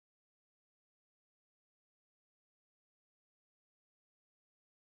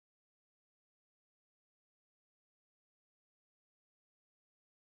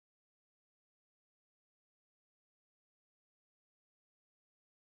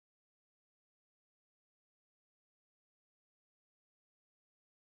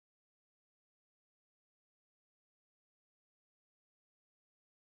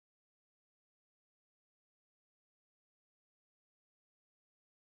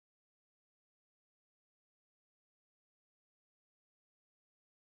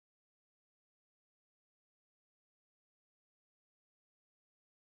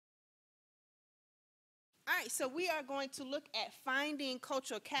All right, so we are going to look at finding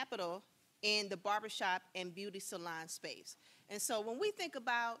cultural capital in the barbershop and beauty salon space. And so when we think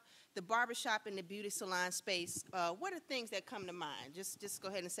about the barbershop and the beauty salon space, what are things that come to mind? Just go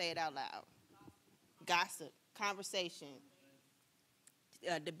ahead and say it out loud. Gossip, conversation,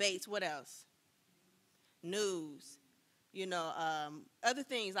 debates, what else? News, other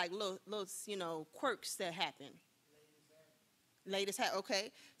things like little quirks that happen. Latest hat,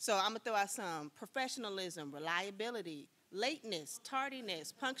 okay. So I'm gonna throw out some professionalism, reliability, lateness,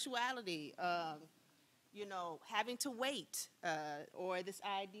 tardiness, punctuality. Having to wait, or this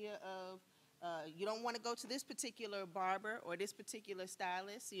idea of you don't want to go to this particular barber or this particular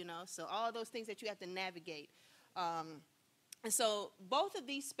stylist. So all those things that you have to navigate. And so both of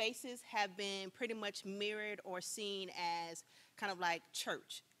these spaces have been pretty much mirrored or seen as kind of like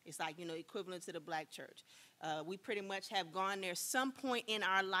church. It's like, equivalent to the black church. We pretty much have gone there some point in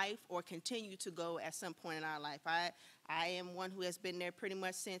our life or continue to go at some point in our life. I am one who has been there pretty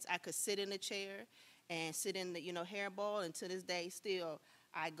much since I could sit in a chair and sit in the, hair bowl. And to this day still,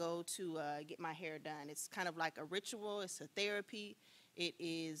 I go to get my hair done. It's kind of like a ritual. It's a therapy. It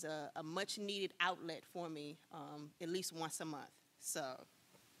is a much needed outlet for me, at least once a month. So,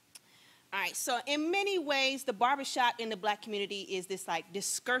 all right. So in many ways, the barbershop in the black community is this like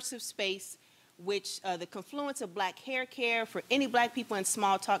discursive space which the confluence of black hair care for any black people and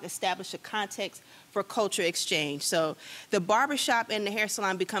small talk establish a context for culture exchange. So the barbershop and the hair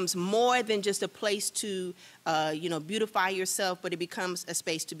salon becomes more than just a place to, beautify yourself, but it becomes a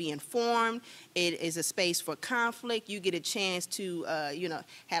space to be informed. It is a space for conflict. You get a chance to,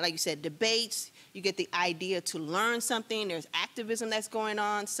 have, like you said, debates. You get the idea to learn something. There's activism that's going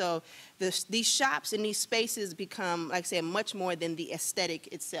on. So these shops and these spaces become, like I said, much more than the aesthetic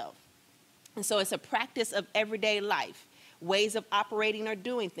itself. And so it's a practice of everyday life, ways of operating or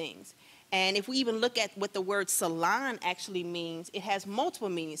doing things. And if we even look at what the word salon actually means, it has multiple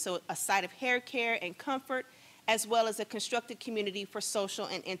meanings. So a site of hair care and comfort, as well as a constructed community for social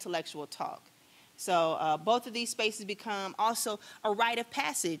and intellectual talk. So both of these spaces become also a rite of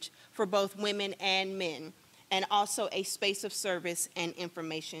passage for both women and men, and also a space of service and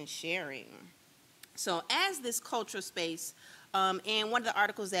information sharing. So as this cultural space, in one of the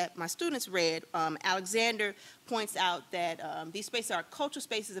articles that my students read, Alexander points out that these spaces are cultural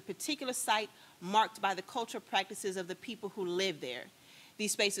spaces, a particular site marked by the cultural practices of the people who live there.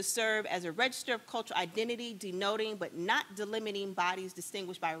 These spaces serve as a register of cultural identity, denoting but not delimiting bodies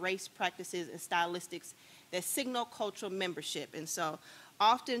distinguished by race, practices, and stylistics that signal cultural membership. And so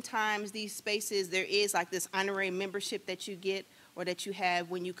oftentimes these spaces, there is like this honorary membership that you get or that you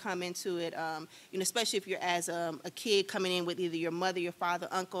have when you come into it, especially if you're as a kid coming in with either your mother, your father,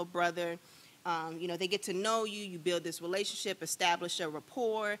 uncle, brother. They get to know you, you build this relationship, establish a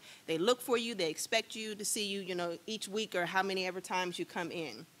rapport. They look for you, they expect you to see you, each week or how many ever times you come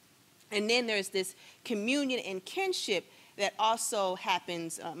in. And then there's this communion and kinship that also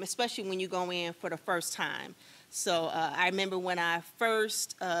happens, especially when you go in for the first time. So I remember when I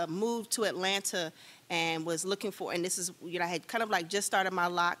first moved to Atlanta and was looking for, and this is, I had kind of like just started my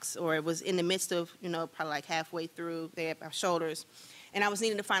locks, or it was in the midst of, probably like halfway through there at my shoulders, and I was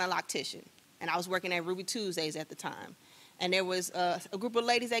needing to find a loctician. And I was working at Ruby Tuesdays at the time. And there was a group of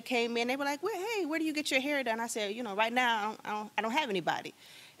ladies that came in. They were like, well, hey, where do you get your hair done? I said, right now, I don't have anybody.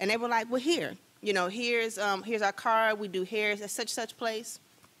 And they were like, well, here's our card. We do hairs at such place.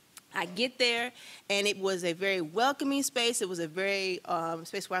 I get there, and it was a very welcoming space. It was a very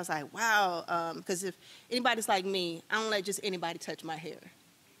space where I was like, wow, because if anybody's like me, I don't let just anybody touch my hair.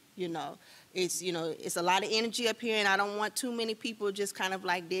 It's a lot of energy up here, and I don't want too many people just kind of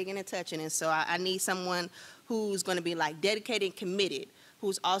like digging and touching. And so I need someone who's going to be like dedicated and committed,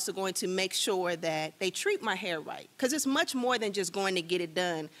 who's also going to make sure that they treat my hair right. Because it's much more than just going to get it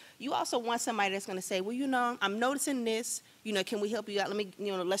done. You also want somebody that's going to say, well, I'm noticing this. Can we help you out?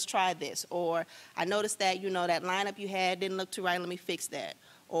 Let's try this. Or I noticed that, that lineup you had didn't look too right. Let me fix that.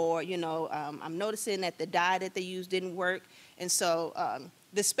 Or, I'm noticing that the dye that they used didn't work. And so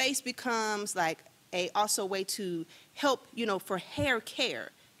the space becomes like a also way to help, for hair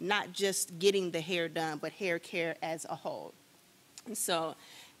care, not just getting the hair done, but hair care as a whole. And so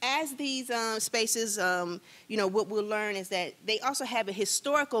as these spaces, what we'll learn is that they also have a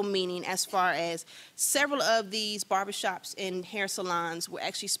historical meaning, as far as several of these barbershops and hair salons were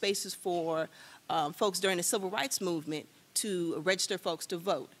actually spaces for folks during the civil rights movement to register folks to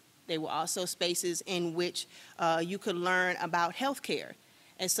vote. They were also spaces in which you could learn about health care.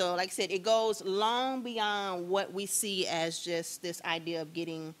 And so, like I said, it goes long beyond what we see as just this idea of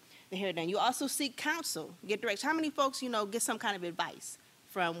getting the hair done. You also seek counsel, get direction. How many folks, get some kind of advice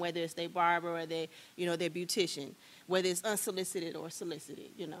from whether it's their barber or their, their beautician, whether it's unsolicited or solicited.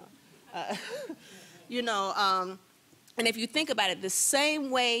 Uh, you know, and if you think about it, the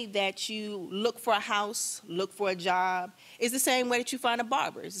same way that you look for a house, look for a job, is the same way that you find a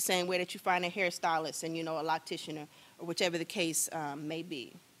barber. It's the same way that you find a hairstylist and, a loctician or whichever the case may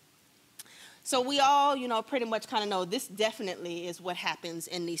be. So we all, pretty much kind of know this definitely is what happens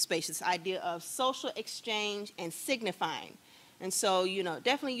in these spaces, this idea of social exchange and signifying. And so,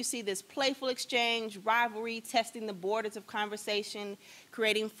 definitely you see this playful exchange, rivalry, testing the borders of conversation,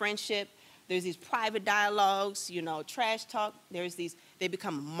 creating friendship. There's these private dialogues, trash talk. They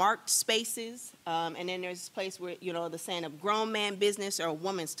become marked spaces. And then there's this place where, the saying of grown man business or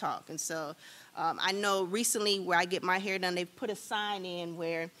woman's talk. And so I know recently where I get my hair done, they've put a sign in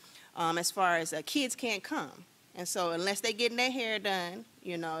where as far as kids can't come. And so unless they're getting their hair done,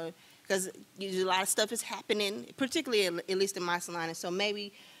 because a lot of stuff is happening, particularly at least in my salon. And so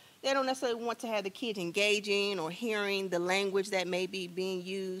maybe they don't necessarily want to have the kids engaging or hearing the language that may be being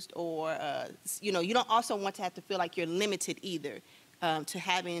used, or, you don't also want to have to feel like you're limited either to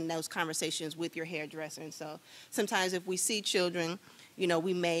having those conversations with your hairdresser. And so sometimes if we see children,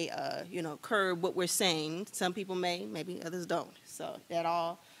 we may, curb what we're saying. Some people may, maybe others don't. So that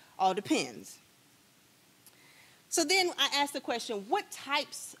all depends. So then I asked the question, what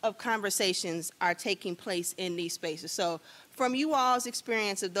types of conversations are taking place in these spaces? So from you all's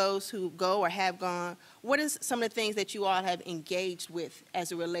experience of those who go or have gone, what is some of the things that you all have engaged with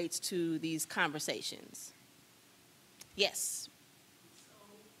as it relates to these conversations? Yes.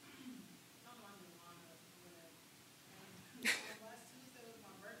 Last Tuesday was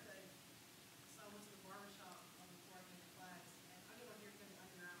my birthday, so I went to the barbershop before I came to class, and I get my haircut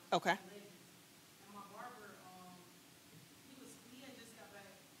underground. Okay. And my barber, he had just got back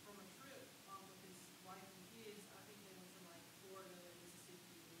from a trip with his wife and kids. I think they went to like Florida,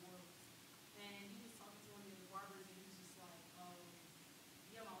 Mississippi, New Orleans, and he was talking to one of the barbers, and he was just like,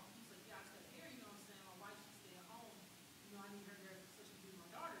 yeah, he's like, yeah, I cut hair, you know what I'm saying? My wife, she stay at home, I need her there so she can be with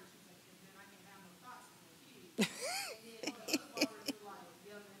my daughter. She's like, and then I can have no thoughts with my kids. And then other barbers were like,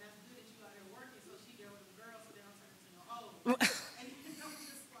 yeah, man, that's good that you out there working, so she there with the girls, so they don't turn into no hoes. And I'm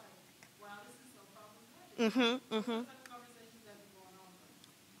just like, wow, this is so problematic. What type of conversations that be going on?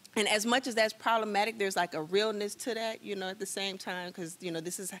 And as much as that's problematic, there's like a realness to that, at the same time, because,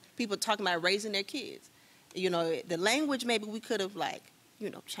 this is people talking about raising their kids. The language maybe we could have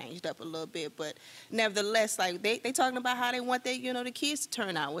changed up a little bit, but nevertheless, like they talking about how they want their, the kids to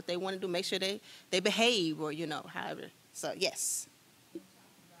turn out, what they want to do, make sure they behave or, however. So, yes.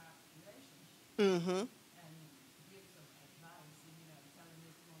 Mm-hmm.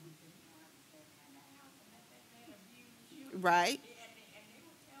 Right.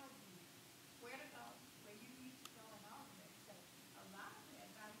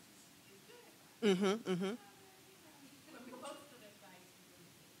 Mm-hmm. Mm-hmm.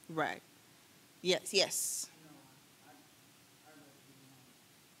 Right. Yes, yes.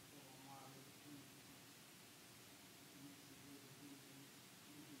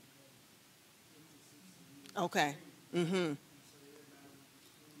 Okay. Mm-hmm.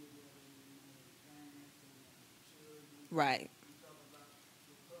 Right.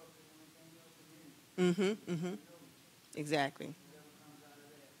 Mm-hmm. Mm-hmm. Exactly.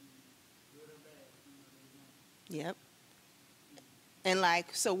 Yep. And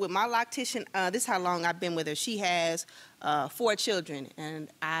like, so with my loctician, this is how long I've been with her. She has 4 children, and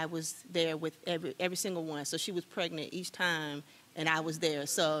I was there with every single one. So she was pregnant each time, and I was there.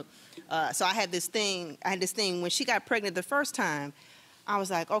 So, so I had this thing when she got pregnant the first time. I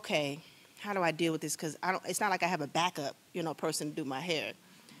was like, okay, how do I deal with this? Because it's not like I have a backup, person to do my hair.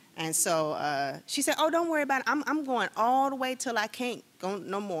 And so she said, oh, don't worry about it. I'm going all the way till I can't go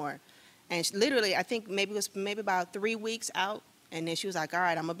no more. And literally, I think maybe it was about 3 weeks out. And then she was like, all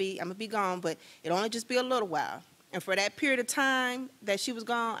right, I'm gonna be gone, but it'll only just be a little while. And for that period of time that she was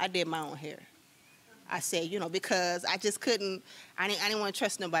gone, I did my own hair. I said, because I just couldn't, I didn't want to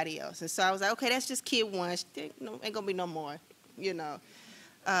trust nobody else. And so I was like, okay, that's just kid one. Ain't gonna be no more,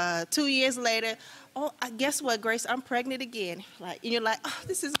 2 years later, oh, guess what, Grace? I'm pregnant again. Like, and you're like, oh,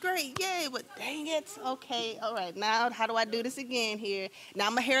 this is great, yay! But dang it, okay, all right. Now, how do I do this again here? Now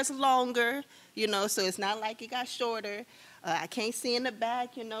my hair is longer, so it's not like it got shorter. I can't see in the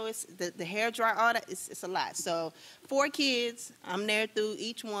back, it's the hair dry, all that. It's a lot. So 4 kids, I'm there through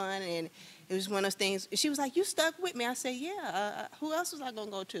each one, and it was one of those things. She was like, you stuck with me. I said, yeah. Who else was I gonna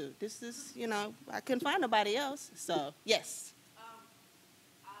go to? This is, I couldn't find nobody else. So yes.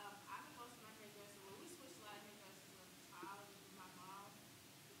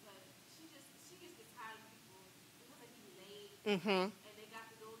 And they got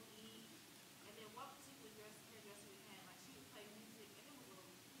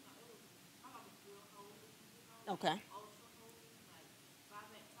Okay. ultra holy, like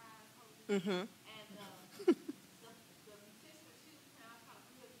baptized holy. Mm-hmm. And the petitioner, she was kind of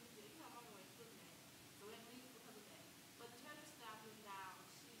good. You know, I'm always looking at it. So it leaves because of that. But the hairstyle is now,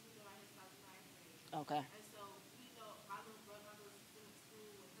 she's doing my hairstyle in ninth grade. Okay. And so, you know, my little brother, my little sister in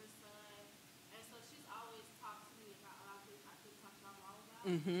school with her son. And so she's always talked to me about a lot of things I couldn't talk to my mom about.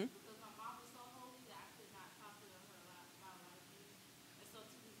 Mm-hmm. Because my mom was so holy that I could not talk to her about a lot of things. And so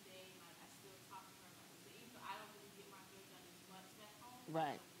to this day, like, I still talk to her about this. Even though I don't really get my hair done as much back home.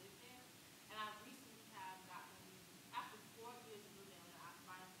 Right. I don't live there. And I recently have gotten, after 4 years of living in Atlanta, I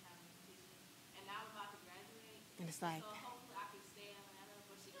finally have a position. And now I'm about to graduate. And it's like, So hopefully I can stay in Atlanta.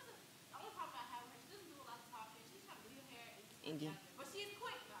 But she doesn't, the only problem I have with her, she doesn't do a lot of talking. She just kind of do your hair and just And put it get- out there. But she's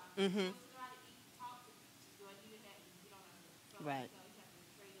quick though. Mhm. So she know how to eat, talk to me. She's going to do your hair and you don't have to. So, Right. you know, you have to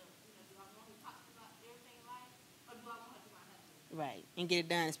trade up. You know, do I want her to talk to me about everything in life? Or do I want her to do my hair? right, and get it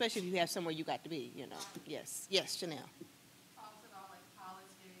done, especially if you have somewhere you got to be, you know. Yes, yes, Chanel. Talks about like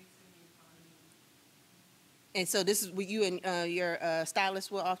politics and the economy. And so this is what you and your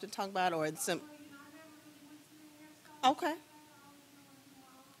stylist will often talk about, or some. Well, you know, I never really went to the hairstyle. Okay. I always know what I do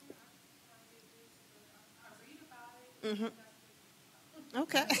my own hair. I read about it.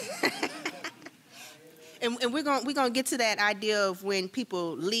 Okay. And we're gonna get to that idea of when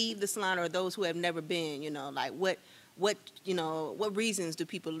people leave the salon, or those who have never been, you know, like what reasons do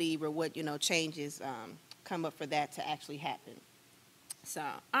people leave, or what, changes come up for that to actually happen. So,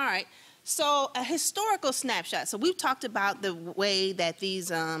 all right. So a historical snapshot. So we've talked about the way that these,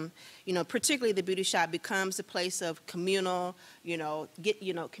 particularly the beauty shop becomes a place of communal,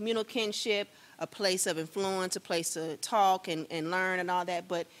 communal kinship, a place of influence, a place to talk and learn and all that.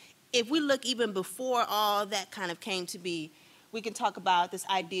 But if we look even before all that kind of came to be, we can talk about this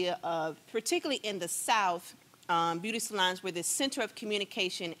idea of, particularly in the South, beauty salons were the center of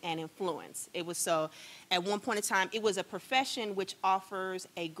communication and influence. It was so, at one point in time, it was a profession which offers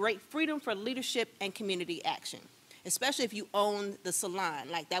a great freedom for leadership and community action, especially if you owned the salon.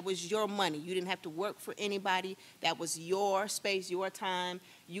 Like, that was your money. You didn't have to work for anybody. That was your space, your time.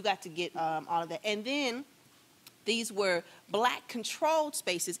 You got to get all of that. And then these were Black-controlled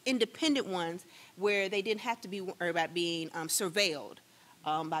spaces, independent ones, where they didn't have to be worried about being surveilled.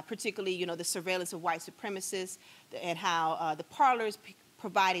 By particularly, the surveillance of white supremacists, and how the parlors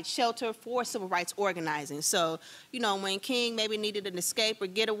provided shelter for civil rights organizing. So, when King maybe needed an escape or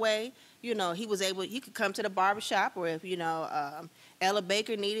getaway, he could come to the barbershop, or if, Ella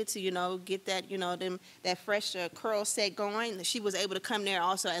Baker needed to, get that, that fresh curl set going, she was able to come there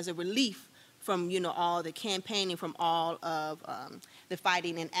also as a relief from, all the campaigning, from all of the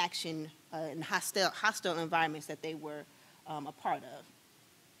fighting and action and hostile environments that they were a part of.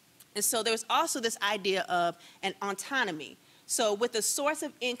 And so there's also this idea of an autonomy. So with the source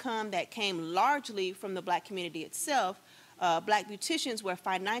of income that came largely from the Black community itself, Black beauticians were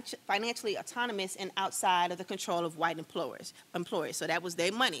financially autonomous and outside of the control of white employers. So that was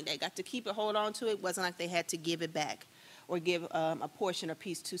their money. They got to keep it, hold on to it. It wasn't like they had to give it back or give a portion or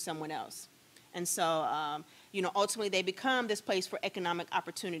piece to someone else. And so, ultimately they become this place for economic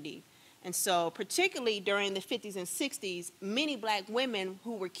opportunity. And so particularly during the 50s and 60s, many Black women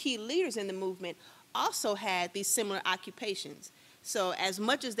who were key leaders in the movement also had these similar occupations. So as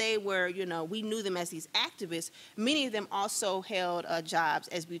much as they were, we knew them as these activists, many of them also held jobs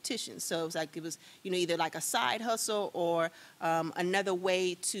as beauticians. So it was either like a side hustle or another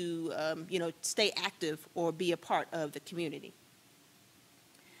way to, stay active or be a part of the community.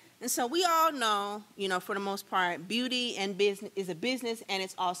 And so we all know, for the most part, beauty and business is a business, and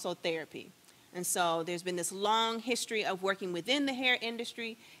it's also therapy. And so there's been this long history of working within the hair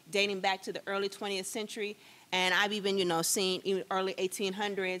industry, dating back to the early 20th century. And I've even, seen even early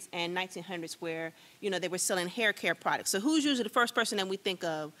 1800s and 1900s where, they were selling hair care products. So who's usually the first person that we think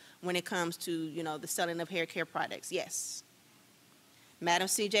of when it comes to, the selling of hair care products? Yes. Madam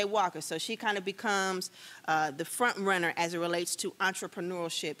C.J. Walker. So she kind of becomes the front runner as it relates to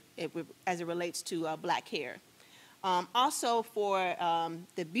entrepreneurship, as it relates to Black hair. Also for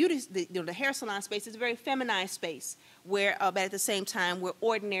the hair salon space, it's a very feminized space where, but at the same time, where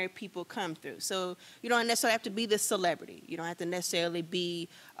ordinary people come through. So you don't necessarily have to be the celebrity. You don't have to necessarily be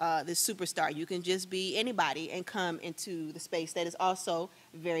the superstar. You can just be anybody and come into the space that is also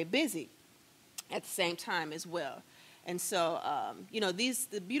very busy at the same time as well. And so,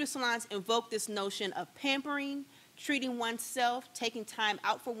 the beauty salons invoke this notion of pampering, treating oneself, taking time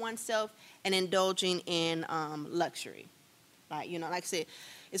out for oneself, and indulging in luxury. Like I said,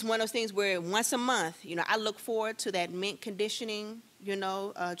 it's one of those things where once a month, I look forward to that mint conditioning,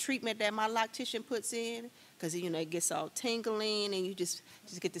 treatment that my loctician puts in, because, it gets all tingling, and you just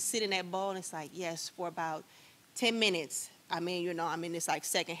get to sit in that bowl, and it's like, yes, for about 10 minutes, I mean, it's like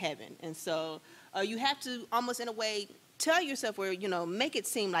second heaven. And so you have to almost in a way tell yourself where, make it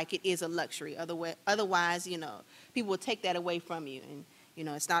seem like it is a luxury. Otherwise, people will take that away from you. And,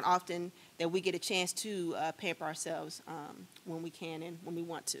 it's not often that we get a chance to pamper ourselves when we can and when we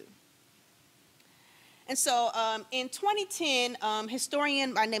want to. And so in 2010,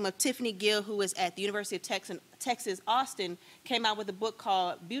 historian by the name of Tiffany Gill, who is at the University of Texas, Austin, came out with a book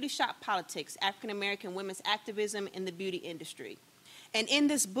called Beauty Shop Politics, African American Women's Activism in the Beauty Industry. And in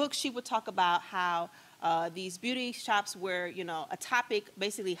this book, she would talk about how these beauty shops were, a topic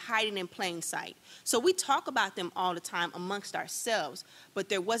basically hiding in plain sight. So we talk about them all the time amongst ourselves, but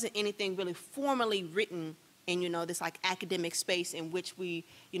there wasn't anything really formally written in, this like academic space in which we,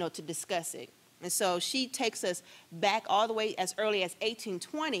 to discuss it. And so she takes us back all the way as early as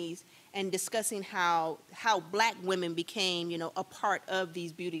 1820s and discussing how black women became, a part of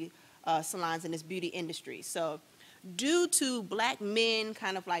these beauty salons and this beauty industry. So due to black men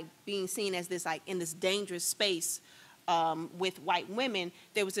kind of like being seen as this like in this dangerous space with white women,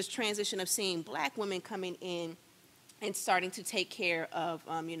 there was this transition of seeing black women coming in and starting to take care of,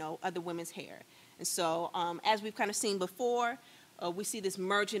 other women's hair. And so as we've kind of seen before, we see this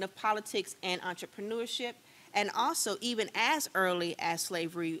merging of politics and entrepreneurship. And also, even as early as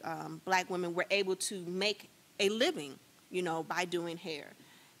slavery, black women were able to make a living, by doing hair.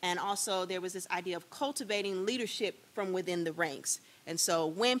 And also, there was this idea of cultivating leadership from within the ranks. And so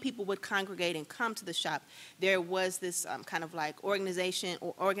when people would congregate and come to the shop, there was this kind of like organization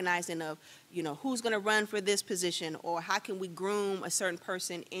or organizing of, who's going to run for this position, or how can we groom a certain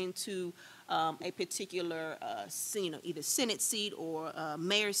person into a particular, either Senate seat or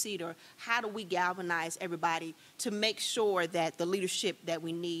mayor seat, or how do we galvanize everybody to make sure that the leadership that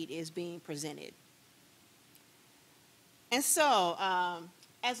we need is being presented. And so,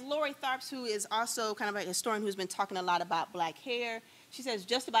 as Lori Tharps, who is also kind of a historian who's been talking a lot about black hair, she says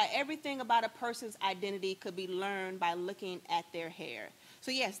just about everything about a person's identity could be learned by looking at their hair.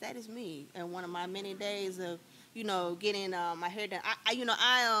 So yes, that is me. And one of my many days of, getting my hair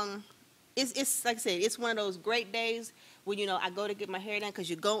done. It's like I said, it's one of those great days when I go to get my hair done,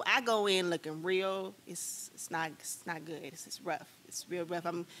 because I go in looking real. It's not good. It's rough. It's real rough.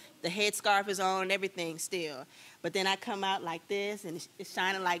 The headscarf is on, everything still, but then I come out like this and it's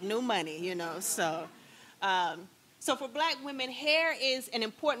shining like new money, So, so for black women, hair is an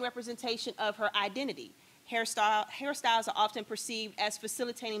important representation of her identity. Hairstyles are often perceived as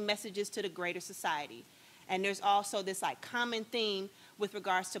facilitating messages to the greater society, and there's also this like common theme with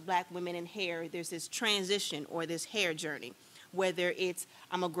regards to black women and hair. There's this transition or this hair journey, whether it's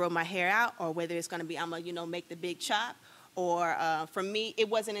I'm gonna grow my hair out, or whether it's gonna be I'm gonna make the big chop, or for me, it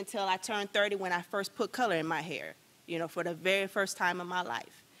wasn't until I turned 30 when I first put color in my hair, for the very first time in my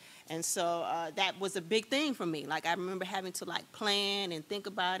life. And so that was a big thing for me. Like I remember having to like plan and think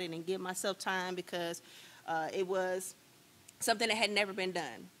about it and give myself time, because it was something that had never been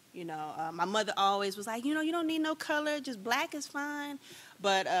done. My mother always was like, you don't need no color, just black is fine.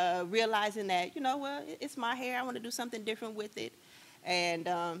 But realizing that, well, it's my hair, I want to do something different with it. And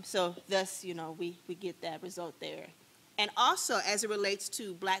so thus, we get that result there. And also, as it relates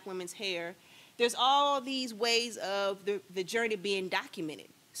to black women's hair, there's all these ways of the journey being documented.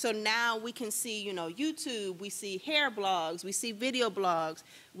 So now we can see, YouTube, we see hair blogs, we see video blogs,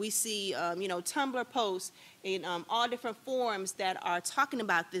 we see, Tumblr posts in all different forums that are talking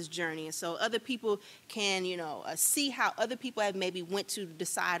about this journey. And so other people can, see how other people have maybe went to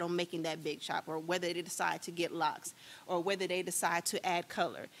decide on making that big chop, or whether they decide to get locks, or whether they decide to add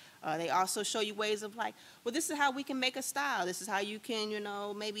color. They also show you ways of like, well, this is how we can make a style. This is how you can,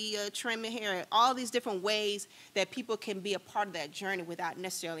 maybe trim your hair. All these different ways that people can be a part of that journey without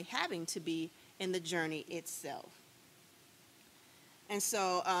necessarily having to be in the journey itself. And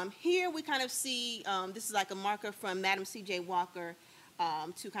so here we kind of see, this is like a marker from Madam C.J. Walker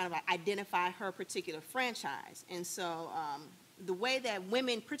to kind of like identify her particular franchise. And so the way that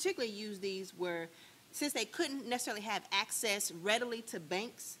women particularly use these were, since they couldn't necessarily have access readily to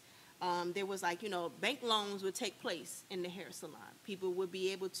banks, there was like, bank loans would take place in the hair salon. People would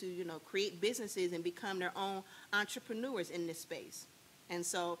be able to, create businesses and become their own entrepreneurs in this space. And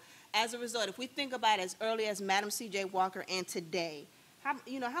so as a result, if we think about as early as Madam C.J. Walker and today,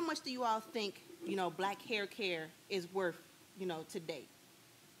 how much do you all think, black hair care is worth, to date?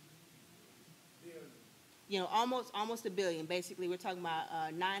 Almost $1 billion. Basically, we're talking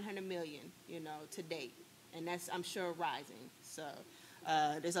about 900 million, to date. And that's, I'm sure, rising. So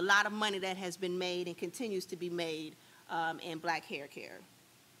there's a lot of money that has been made and continues to be made in black hair care.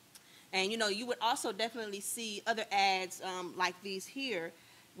 And, you would also definitely see other ads like these here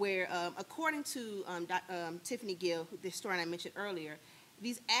where according to Tiffany Gill, the historian I mentioned earlier,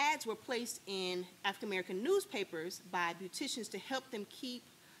 these ads were placed in African-American newspapers by beauticians to help them keep,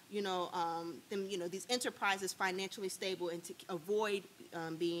 these enterprises financially stable and to avoid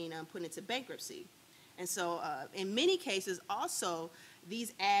being put into bankruptcy. And so in many cases also,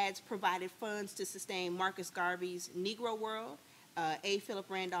 these ads provided funds to sustain Marcus Garvey's Negro World, A. Philip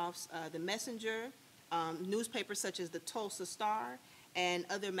Randolph's The Messenger, newspapers such as the Tulsa Star, and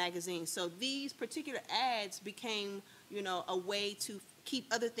other magazines. So these particular ads became, a way to keep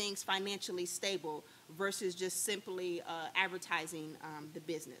other things financially stable versus just simply advertising the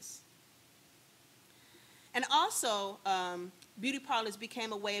business. And also, beauty parlors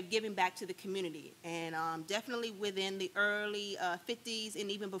became a way of giving back to the community. And definitely within the early 50s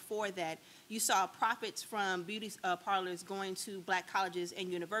and even before that, you saw profits from beauty parlors going to black colleges and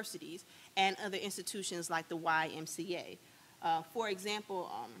universities and other institutions like the YMCA. For example,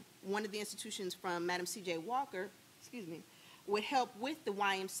 one of the institutions from Madam C.J. Walker, would help with the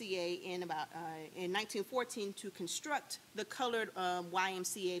YMCA in 1914 to construct the colored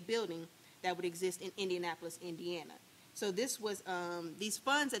YMCA building that would exist in Indianapolis, Indiana. So this was these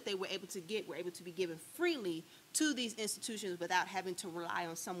funds that they were able to get were able to be given freely to these institutions without having to rely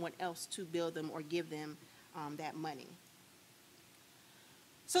on someone else to build them or give them that money.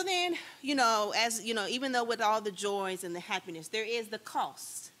 So then, even though with all the joys and the happiness, there is the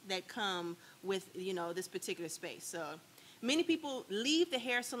costs that come with, this particular space. So many people leave the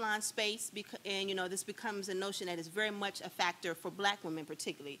hair salon space and, this becomes a notion that is very much a factor for black women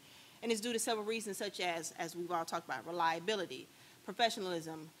particularly. And it's due to several reasons such as we've all talked about, reliability,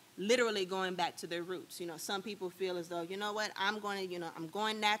 professionalism, literally going back to their roots. Some people feel as though, I'm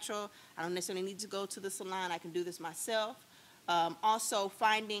going natural. I don't necessarily need to go to the salon. I can do this myself. Also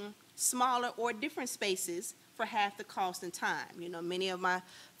finding smaller or different spaces for half the cost and time. Many of my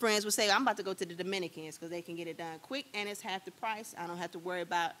friends would say, I'm about to go to the Dominicans because they can get it done quick and it's half the price. I don't have to worry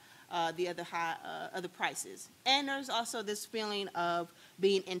about the other prices. And there's also this feeling of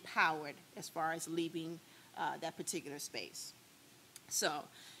being empowered as far as leaving that particular space. So,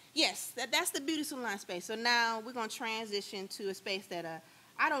 yes, that's the beauty salon space. So now we're going to transition to a space that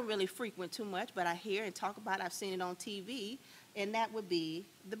I don't really frequent too much, but I hear and talk about. I've seen it on TV, and that would be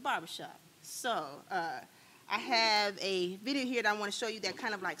the barbershop. So I have a video here that I want to show you that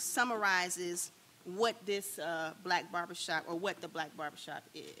kind of like summarizes what this black barbershop, or what the black barbershop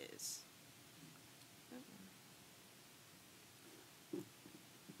is.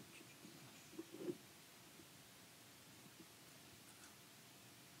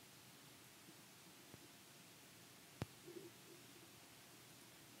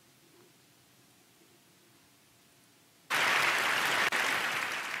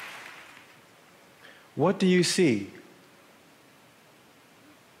 What do you see?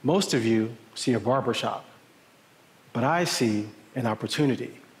 Most of you see a barbershop, but I see an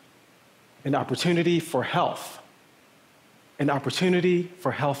opportunity for health, an opportunity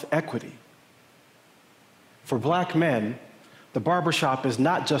for health equity. For black men, the barbershop is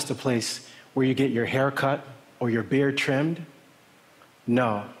not just a place where you get your hair cut or your beard trimmed.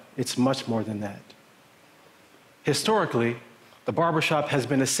 No, it's much more than that. Historically, the barbershop has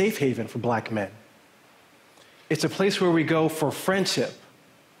been a safe haven for black men. It's a place where we go for friendship,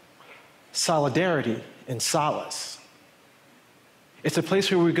 solidarity, and solace. It's a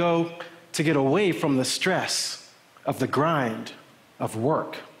place where we go to get away from the stress of the grind of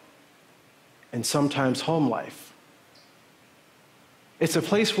work and sometimes home life. It's a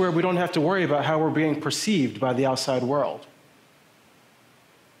place where we don't have to worry about how we're being perceived by the outside world.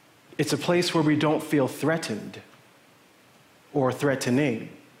 It's a place where we don't feel threatened or threatening.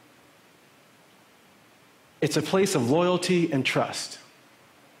 It's a place of loyalty and trust.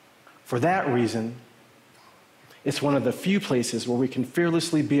 For that reason, it's one of the few places where we can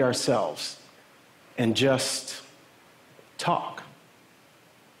fearlessly be ourselves and just talk.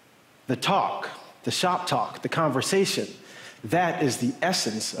 The talk, the shop talk, the conversation, that is the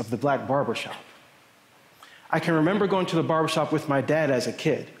essence of the black barbershop. I can remember going to the barbershop with my dad as a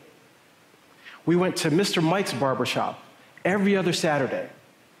kid. We went to Mr. Mike's barbershop every other Saturday.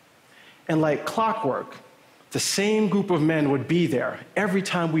 And like clockwork, the same group of men would be there every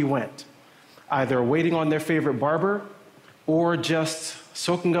time we went, either waiting on their favorite barber or just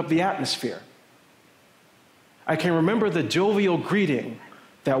soaking up the atmosphere. I can remember the jovial greeting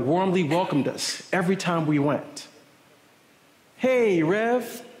that warmly welcomed us every time we went. "Hey,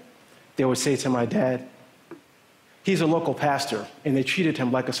 Rev," they would say to my dad. He's a local pastor, and they treated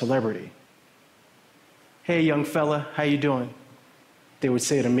him like a celebrity. "Hey, young fella, how you doing?" they would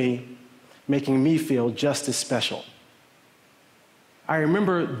say to me, making me feel just as special. I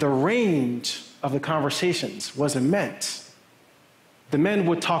remember the range of the conversations was immense. The men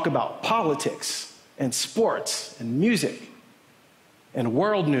would talk about politics and sports and music and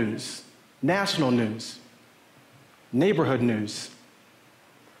world news, national news, neighborhood news.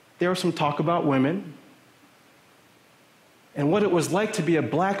 There was some talk about women and what it was like to be a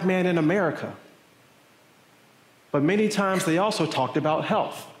black man in America. But many times they also talked about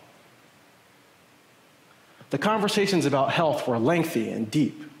health. The conversations about health were lengthy and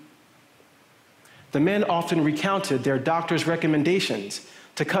deep. The men often recounted their doctor's recommendations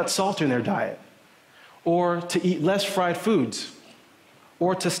to cut salt in their diet, or to eat less fried foods,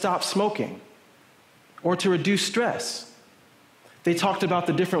 or to stop smoking, or to reduce stress. They talked about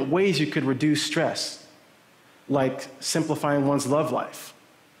the different ways you could reduce stress, like simplifying one's love life.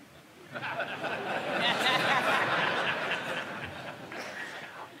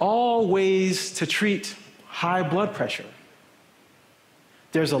 All ways to treat high blood pressure.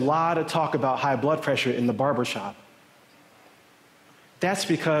 There's a lot of talk about high blood pressure in the barbershop. That's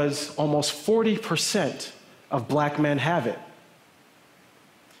because almost 40% of black men have it.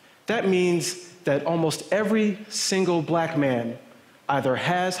 That means that almost every single black man either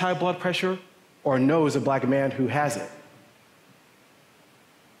has high blood pressure or knows a black man who has it.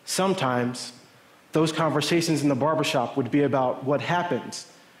 Sometimes, those conversations in the barbershop would be about what happens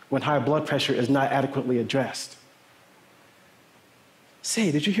when high blood pressure is not adequately addressed. Say,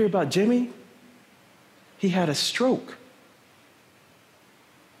 did you hear about Jimmy? He had a stroke.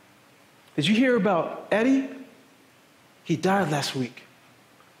 Did you hear about Eddie? He died last week.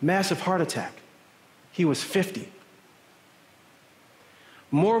 Massive heart attack. He was 50.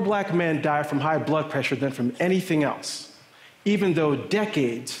 More black men die from high blood pressure than from anything else, even though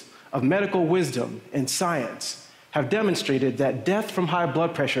decades of medical wisdom and science have demonstrated that death from high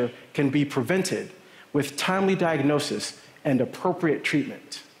blood pressure can be prevented with timely diagnosis and appropriate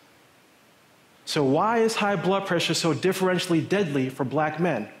treatment. So why is high blood pressure so differentially deadly for black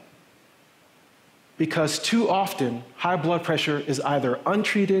men? Because too often, high blood pressure is either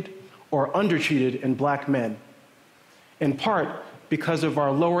untreated or undertreated in black men, in part because of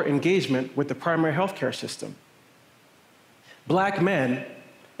our lower engagement with the primary healthcare system. Black men,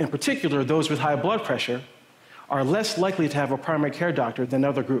 in particular those with high blood pressure, are less likely to have a primary care doctor than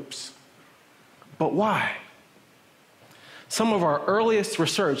other groups. But why? Some of our earliest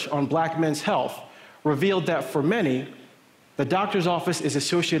research on black men's health revealed that for many, the doctor's office is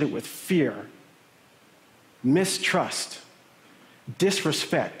associated with fear, mistrust,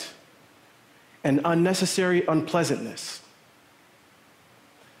 disrespect, and unnecessary unpleasantness.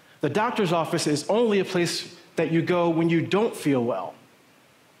 The doctor's office is only a place that you go when you don't feel well.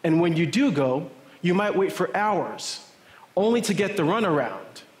 And when you do go, you might wait for hours, only to get the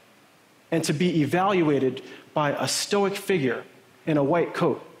runaround and to be evaluated by a stoic figure in a white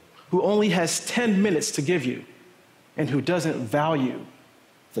coat who only has 10 minutes to give you and who doesn't value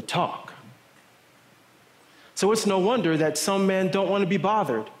the talk. So it's no wonder that some men don't want to be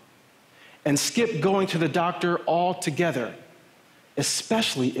bothered and skip going to the doctor altogether,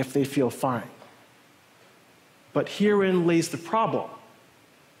 especially if they feel fine. But herein lays the problem.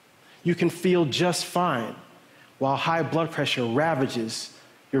 You can feel just fine while high blood pressure ravages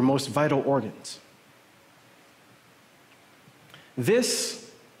your most vital organs. This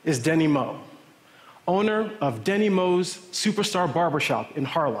is Denny Moe, owner of Denny Moe's Superstar Barbershop in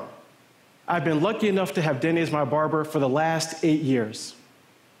Harlem. I've been lucky enough to have Denny as my barber for the last 8 years.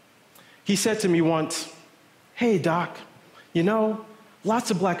 He said to me once, "Hey, Doc, you know,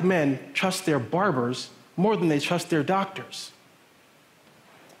 lots of black men trust their barbers more than they trust their doctors."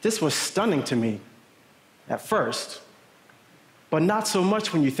 This was stunning to me at first, but not so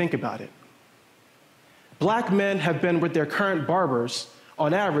much when you think about it. Black men have been with their current barbers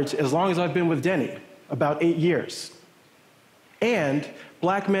on average as long as I've been with Denny, about 8 years. And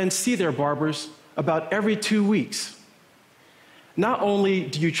black men see their barbers about every 2 weeks. Not only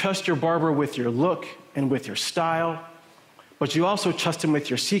do you trust your barber with your look and with your style, but you also trust him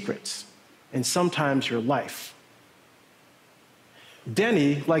with your secrets and sometimes your life.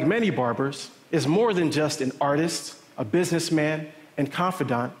 Denny, like many barbers, is more than just an artist, a businessman, and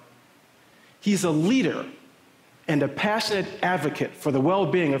confidant. He's a leader and a passionate advocate for the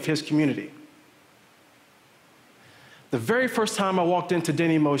well-being of his community. The very first time I walked into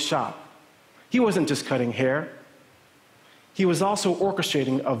Denny Moe's shop, he wasn't just cutting hair. He was also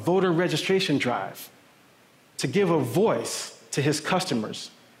orchestrating a voter registration drive to give a voice to his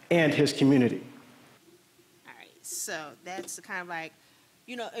customers and his community. All right, so that's kind of like,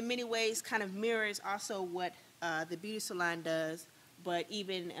 you know, in many ways kind of mirrors also what the beauty salon does, but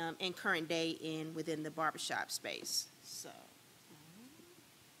even in current day within the barbershop space. So.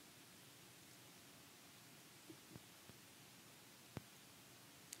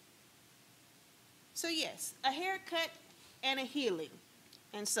 So yes, a haircut and a healing.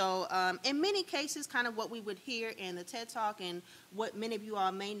 And so, in many cases, kind of what we would hear in the TED Talk and what many of you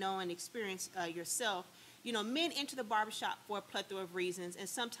all may know and experience yourself, men enter the barbershop for a plethora of reasons, and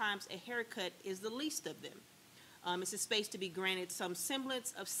sometimes a haircut is the least of them. It's a space to be granted some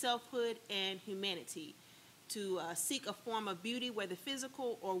semblance of selfhood and humanity, to seek a form of beauty, whether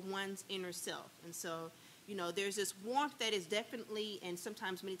physical or one's inner self. And so, there's this warmth that is definitely and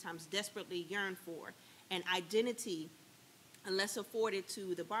sometimes, many times, desperately yearned for, and identity, unless afforded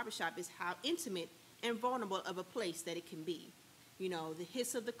to the barbershop, is how intimate and vulnerable of a place that it can be. The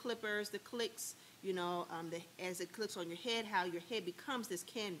hiss of the clippers, the clicks, as it clicks on your head, how your head becomes this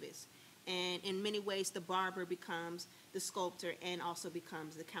canvas. And in many ways, the barber becomes the sculptor and also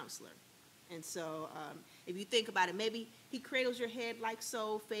becomes the counselor. And so if you think about it, maybe he cradles your head like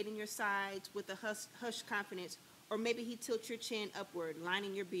so, fading your sides with a hushed confidence, or maybe he tilts your chin upward,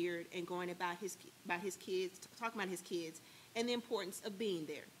 lining your beard and going about his kids, talking about his kids, and the importance of being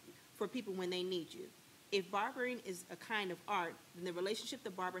there for people when they need you. If barbering is a kind of art, then the relationship the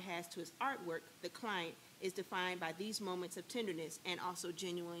barber has to his artwork, the client, is defined by these moments of tenderness and also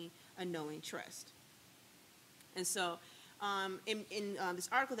genuine, knowing trust. And so in this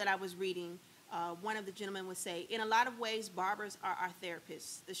article that I was reading, one of the gentlemen would say, in a lot of ways, barbers are our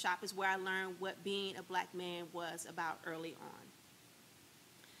therapists. The shop is where I learned what being a black man was about early on.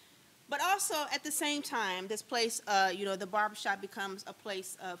 But also, at the same time, this place, the barbershop becomes a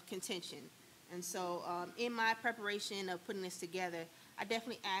place of contention. And so in my preparation of putting this together, I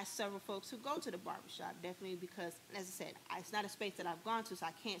definitely asked several folks who go to the barbershop, definitely because, as I said, it's not a space that I've gone to, so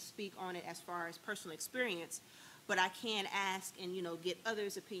I can't speak on it as far as personal experience, but I can ask and, get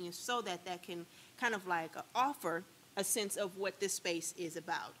others' opinions so that can kind of like offer a sense of what this space is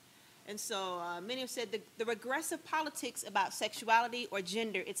about. And so many have said the regressive politics about sexuality or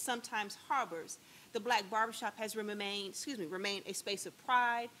gender it sometimes harbors, the black barbershop has remained a space of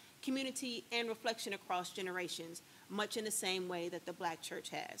pride, community, and reflection across generations, much in the same way that the black church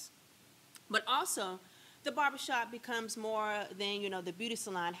has. But also, the barbershop becomes more than, the beauty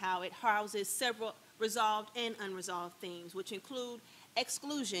salon, how it houses several resolved and unresolved themes, which include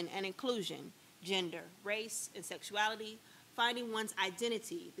exclusion and inclusion, gender, race, and sexuality, finding one's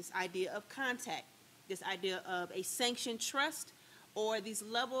identity, this idea of contact, this idea of a sanctioned trust, or these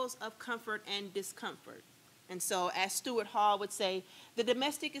levels of comfort and discomfort. And so, as Stuart Hall would say, the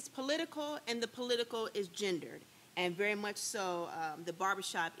domestic is political and the political is gendered. And very much so, the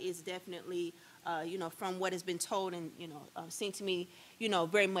barbershop is definitely, from what has been told and, seen to me,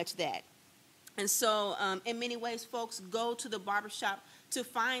 very much that. And so, in many ways, folks go to the barbershop to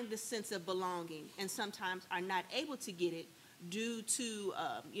find the sense of belonging and sometimes are not able to get it due to,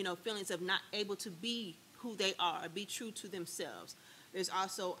 feelings of not able to be who they are, be true to themselves. There's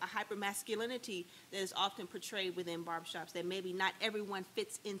also a hypermasculinity that is often portrayed within barbershops that maybe not everyone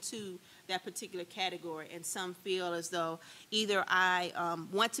fits into that particular category, and some feel as though either I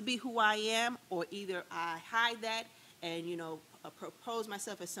want to be who I am, or either I hide that and, propose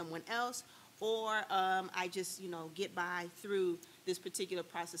myself as someone else, or I just, get by through this particular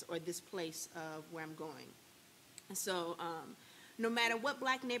process or this place of where I'm going. And so no matter what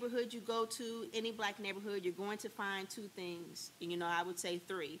black neighborhood you go to, any black neighborhood, you're going to find two things. And, I would say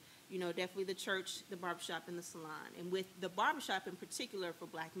three. Definitely the church, the barbershop, and the salon. And with the barbershop in particular for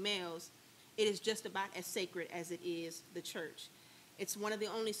black males, it is just about as sacred as it is the church. It's one of the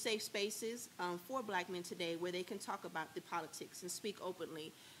only safe spaces for black men today where they can talk about the politics and speak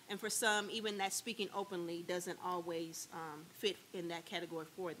openly. And for some, even that speaking openly doesn't always fit in that category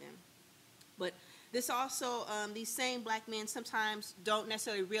for them. But this also, these same black men sometimes don't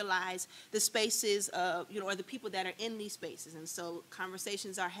necessarily realize the spaces, or the people that are in these spaces. And so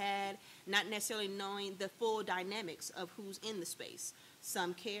conversations are had, not necessarily knowing the full dynamics of who's in the space.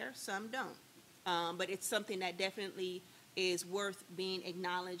 Some care, some don't. But it's something that definitely is worth being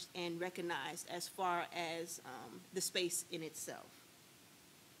acknowledged and recognized as far as the space in itself.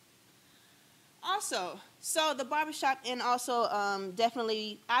 Also, so the barbershop, and also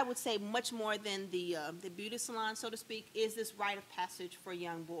definitely, I would say much more than the beauty salon, so to speak, is this rite of passage for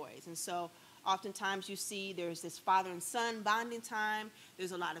young boys. And so oftentimes you see there's this father and son bonding time,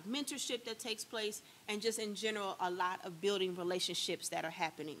 there's a lot of mentorship that takes place, and just in general, a lot of building relationships that are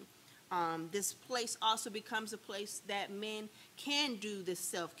happening. This place also becomes a place that men can do this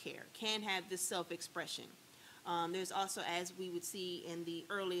self-care, can have this self-expression. There's also, as we would see in the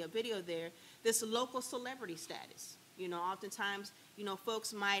earlier video there, this local celebrity status. Oftentimes,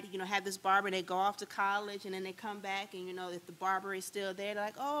 folks might, have this barber, they go off to college and then they come back and, if the barber is still there, they're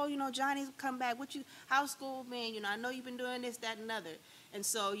like, oh, Johnny's come back. How's school been? I know you've been doing this, that, and other. And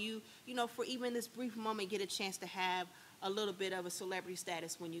so for even this brief moment, get a chance to have a little bit of a celebrity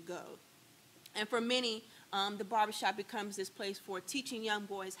status when you go. And for many, the barbershop becomes this place for teaching young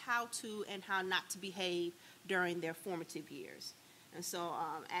boys how to and how not to behave during their formative years. And so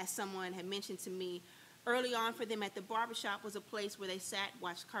as someone had mentioned to me, early on for them at the barbershop was a place where they sat,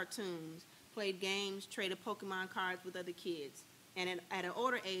 watched cartoons, played games, traded Pokemon cards with other kids. And at an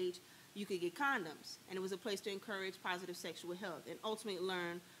older age, you could get condoms. And it was a place to encourage positive sexual health and ultimately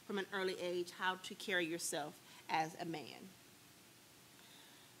learn from an early age how to carry yourself as a man.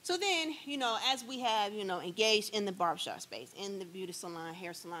 So then, as we have, engaged in the barbershop space, in the beauty salon,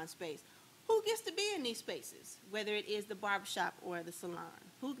 hair salon space, who gets to be in these spaces, whether it is the barbershop or the salon?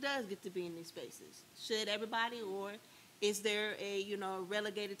 Who does get to be in these spaces? Should everybody, or is there a,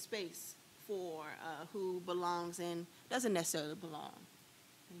 relegated space for who belongs and doesn't necessarily belong?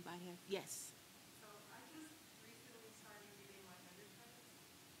 Anybody have? Yes. So I just recently started getting my undercuts,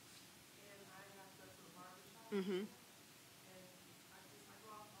 and I have to go to the barbershop. Mm-hmm. And I go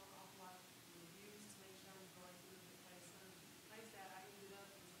off a lot of reviews to make sure I'm going to the place. So the place that I ended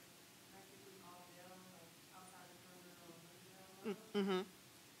up was practically all down, like outside the perimeter on the Mm-hmm.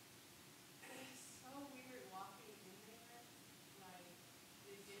 It's so weird walking in there. Like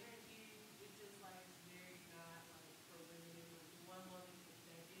the energy, it's just like very not like for women. Like the one woman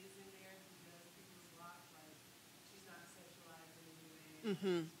that is in there who does people's locks, like she's not sexualized in any way.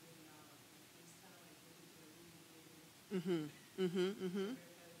 Mm-hmm. It's really not. Like, it's kind of like looking to a really Mm-hmm. Mm-hmm. Mm-hmm.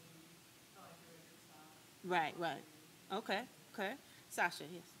 Right, right. Okay, okay. Sasha,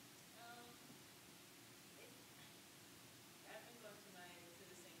 yes. I've been going to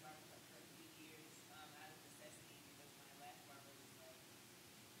the same barbershop for a few years out of necessity because my last barber was like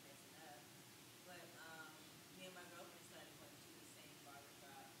messing up. But me and my girlfriend started going to the same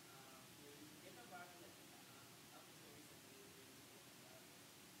barbershop. We were using different barbers up until recently. We were using different barbers.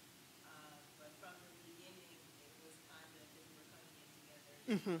 But from the beginning, it was kind of we were coming in together.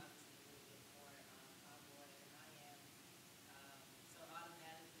 Mm-hmm. Obviously, a little bit more tomboy than I am. So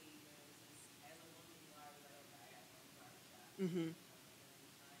automatically, there was this, as a woman, you are like, okay, I got to go to the barbershop. Mm-hmm.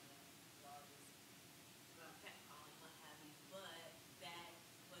 Catcalling, what have you, but that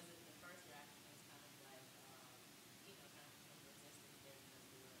wasn't the first reaction. It was kind of like, kind of some resistance there because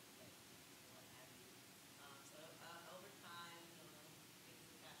we were like, what have you. So over time,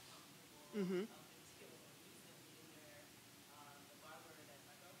 things got comfortable Mm-hmm. up until recently where the barber that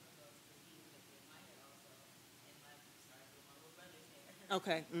my girlfriend goes to, he was at my hair also, and I started doing my little brother's hair.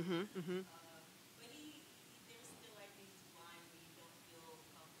 Okay. Mm-hmm. Mm-hmm. But there's still like these lines where you don't feel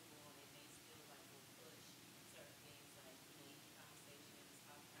comfortable, and they still like will push certain things, like even conversations.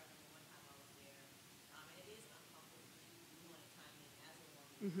 I remember one time I was there, and it is uncomfortable because you want to chime in as a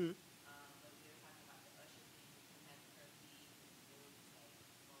woman. Mm-hmm. But we were talking about the usher thing, and having her leave, and they were just like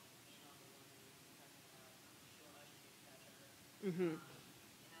going in on the woman, talking about I'm sure usher didn't touch her. Mm-hmm.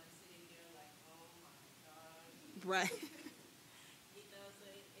 And I'm sitting there like, oh my gosh. Right. So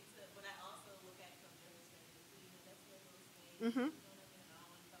but I also look at it from their perspective too. That's their little space. Mm-hmm. You know what I mean? I don't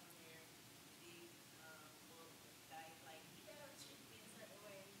want to come in there and be, well, guys like, you gotta treat me a certain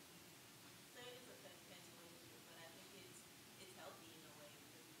way. So it is a potential issue, but I think it's healthy in a way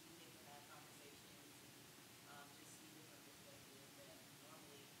because we get to have conversations and just see different perspectives that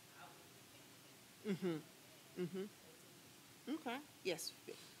normally I wouldn't think of. Mm-hmm. Mm-hmm. So it's interesting. Okay. Yes.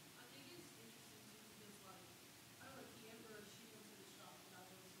 I think it's interesting too because like I don't know if Amber, she went to the shop that I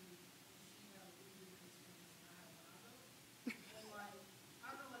go to and she had a really good experience and I had a lot of and like I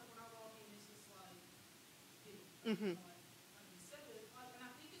don't know like when I walk in it's just like Mm-hmm. like you said it like and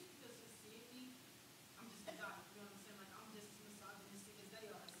I think it's because just seeing me I'm just a guy, you know what I'm saying? Like I'm just as misogynistic as they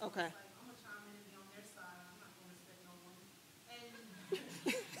are. So Okay. it's like I'm gonna chime in and be on their side. I'm not gonna respect no woman. And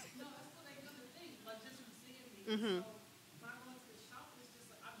no, that's what they do the thing. Like just from seeing me. Mm-hmm. So when I go into the shop, it's just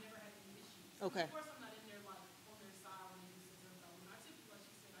like I've never had any issues. Okay. Of course, I'm not in there like on their side when they do something about women. I typically, like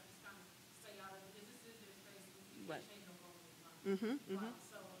she said, I just kind of stay out of it because this is their space and you Right. can't change no girl with mine. Mm-hmm. Mm-hmm. Like,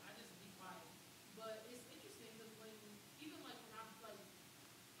 so I just be quiet. But it's interesting because when even like when I'm like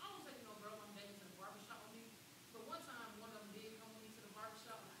I don't take no girl I'm dating to the barbershop with me. But one time one of them did come with me to the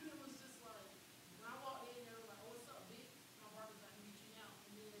barbershop and it was just like when I walked in they were like, oh what's up, bitch? My barber's got me reaching out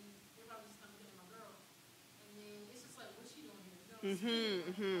and then everybody just come looking at my girl. And then it's just like, what's she doing here? You know what I'm saying?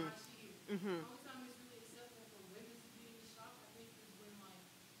 Like, Mm-hmm. why is she here? Mm-hmm. The only time it's really acceptable for women to be in the shop, I think, is when like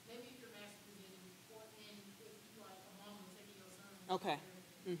maybe if you're master presenting or and if you like a mom and taking your son. Okay.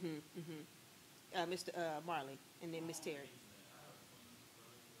 Mm-hmm. Mm-hmm. Mr. Marley, and then Miss Terry.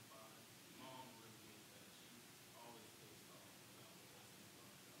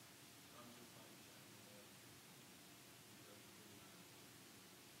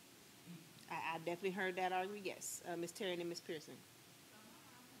 I definitely heard that argument. Yes, Miss Terry and then Miss Pearson.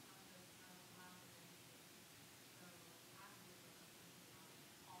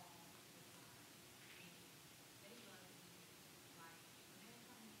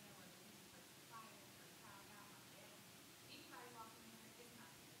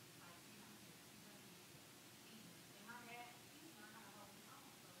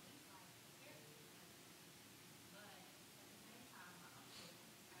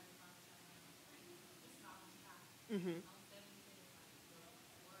 Mm-hmm.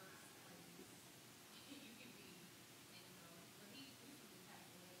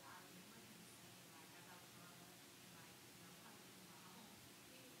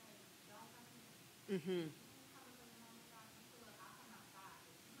 Mm-hmm.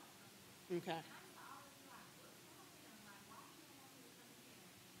 Okay.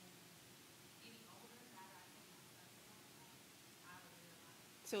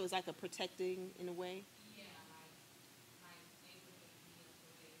 So it's like a protecting in a way.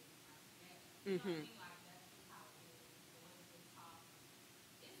 Mm-hmm.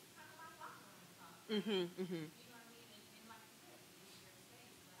 Mm-hmm. Mm-hmm.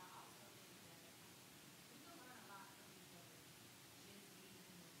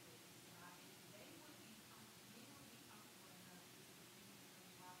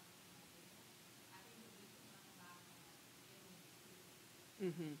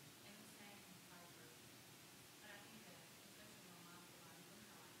 Mm-hmm.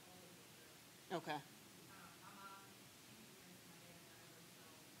 Okay.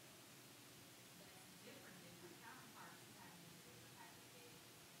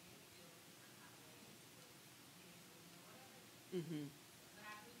 Mm-hmm.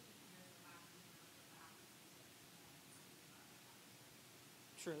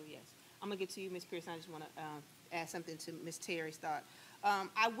 True. Yes. I'm gonna get to you, Miss Pearson. I just want to add something to Miss Terry's thought.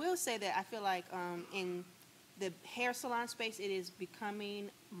 I will say that I feel like in the hair salon space, it is becoming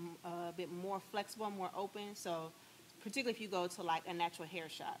a bit more flexible, more open. So, particularly if you go to like a natural hair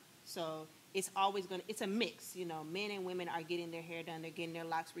shop, so it's always gonna. It's a mix. You know, men and women are getting their hair done. They're getting their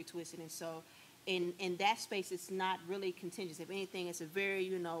locks retwisted, and so in that space, it's not really contentious. If anything, it's a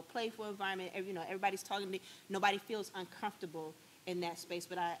very playful environment. Everybody's talking. Nobody feels uncomfortable in that space.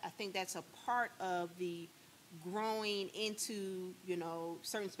 But I think that's a part of the growing into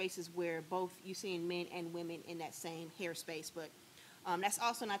certain spaces where both you seeing men and women in that same hair space. But that's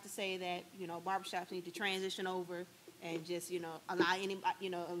also not to say that barbershops need to transition over and just allow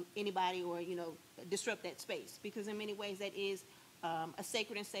anybody or disrupt that space, because in many ways that is a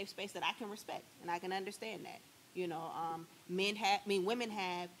sacred and safe space that I can respect and I can understand that. Women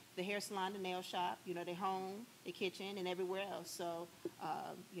have the hair salon, the nail shop, their home, the kitchen, and everywhere else. So,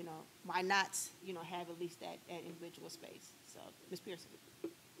 why not, have at least that individual space? So, Ms. Pearson.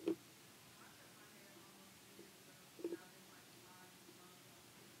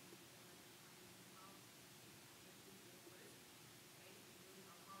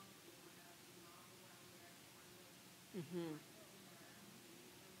 Mm-hmm.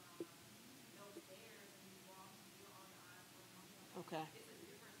 Okay.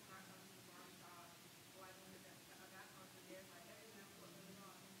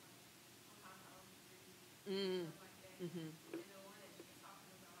 Mm. Mm-hmm.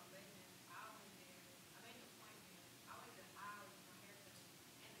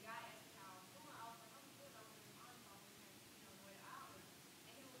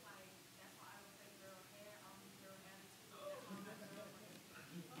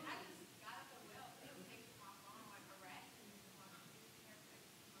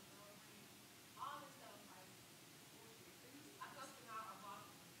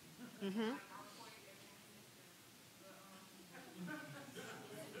 Mm-hmm.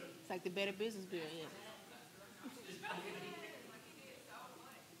 It's like the Better Business Bureau, yeah.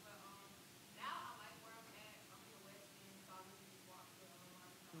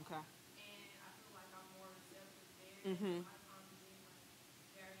 Okay. Mm-hmm.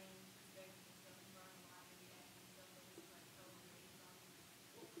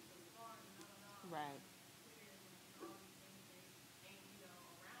 Right.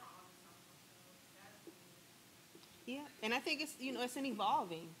 Yeah, and I think it's it's an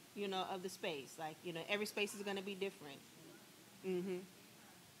evolving of the space. Like every space is going to be different. Mm-hmm.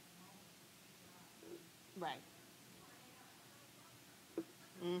 Right.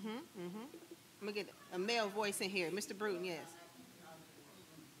 Mm-hmm. Mm-hmm. I'm gonna get a male voice in here, Mr. Bruton. Yes.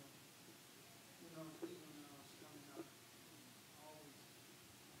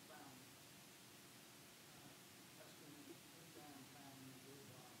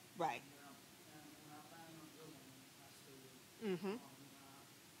 Right. You know, and I find them good when I stay with them. Mm-hmm. I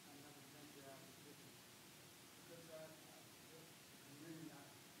never venture out of the kitchen because I really I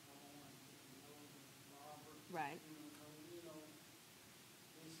want to know the barber. Right. It's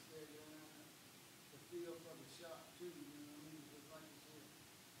the feel for the shop too. You know what I mean? Because like you said,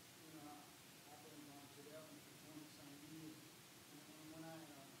 I've been going to that one for 20-some years, and when I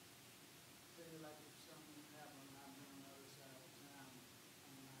say like if something happened, and I'm on the other side of town,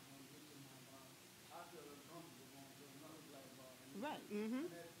 I'm not going to get to my bar. I feel uncomfortable going to another black bar. Right.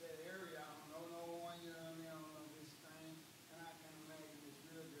 Mm-hmm. And that area, I don't know no one, you know what I mean? I don't know this thing. And I can imagine it's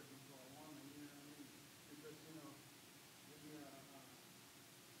real different for a woman, you know what I mean? Because,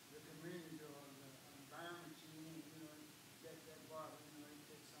 the community or the environment you in, that barber, it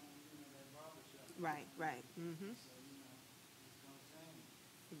takes on, that barbershop. Right. Right. Mm-hmm. So, it's going to change.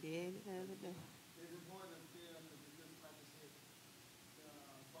 It did. It's important to feel, because like I said, the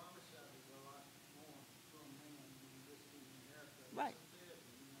barbershop is a lot more for a man than just getting a haircut. Right. It's a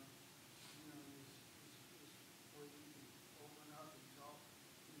therapy, it's where you can open up and talk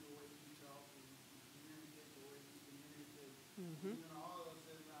the way you talk and communicate the way you communicate. Mm-hmm. All those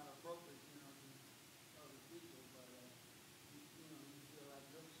things are not appropriate, to other people, but, you feel like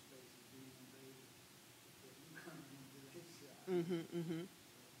your space is being invaded if you come into this shop. Mm-hmm. Mm-hmm.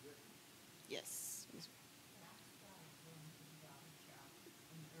 Different. Yes. I started going to the barbershop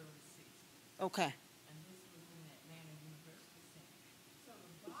in the early 60s. Okay. And this was in Atlanta University Center. So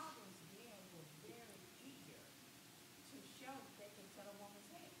the barbers there were very eager to show that they could cut a woman's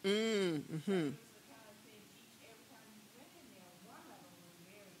hair. Mm-hmm. So it was the kind of thing, every time you went in there, one of them was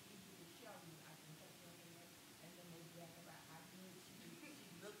very eager to show you, I can cut your hair, and then they brag about how good she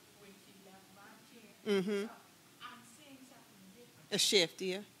looked when she left my chair. Mm-hmm. So I'm seeing something different. A shift,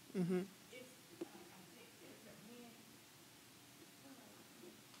 yeah. Mm-hmm. I think there's a men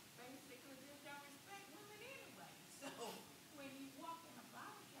basically just don't respect women anyway. So when you walk in a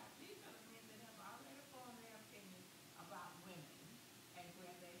barbershop, these are the men that have already formed their opinion about women and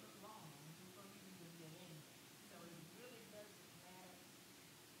where they belong before you even get in there. So it really doesn't matter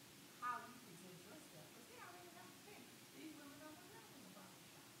how you present yourself, because they already have opinions. These women don't belong in the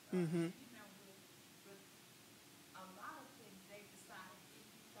barbershop. Mm-hmm. With a lot of things, they decide if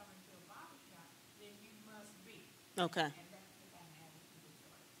you come into a barbershop, then you must be. Okay. And that's the kind of attitude that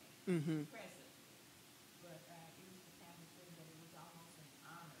sort of takes Mm-hmm. presently. But it was the kind of thing that it was almost an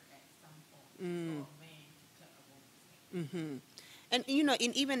honor at some point for a man to cut a woman's hair. Mm-hmm. And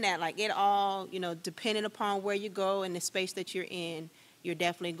and even that, like it all, depending upon where you go and the space that you're in, you're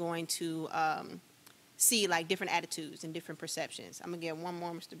definitely going to see like different attitudes and different perceptions. I'm gonna get one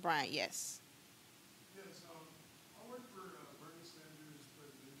more, Mr. Bryant. Yes. Yes, I work for Bernie Sanders'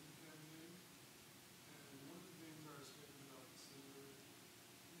 presidential campaign, and one of the things I respected about the senator,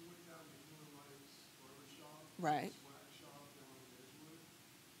 he went down to Human Life's Barbershop, Right. swag shop down in Edgewood.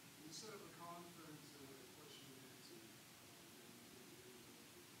 We set up a conference and a question and answer.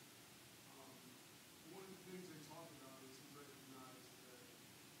 One of the things they talked about is he recognized that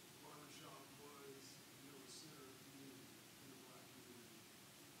barbershop was, a center of community in the black community.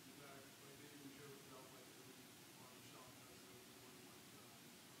 In fact, like they even joke about like every barbershop has a one white guy.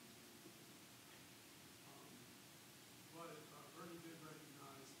 But Bernie did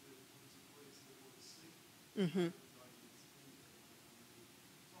recognize that it was a place that was safe. Mm-hmm. Everybody was in there.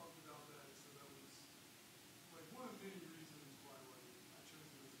 Talked about that, so that was like one of the many reasons why like I chose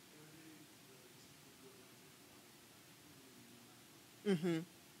him as a candidate, because he really Mm-hmm.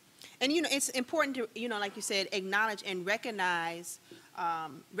 And it's important to like you said, acknowledge and recognize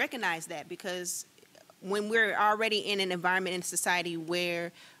that, because when we're already in an environment in society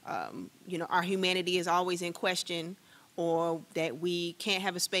where our humanity is always in question, or that we can't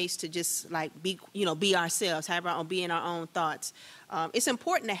have a space to just like be ourselves, be in our own thoughts. It's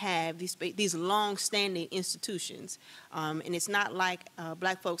important to have these long-standing institutions, and it's not like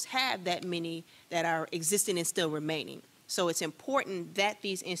black folks have that many that are existing and still remaining. So it's important that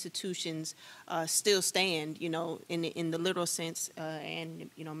these institutions still stand, in the literal sense and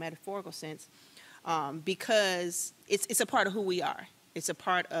metaphorical sense, because it's a part of who we are. It's a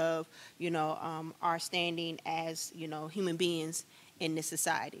part of our standing as human beings in this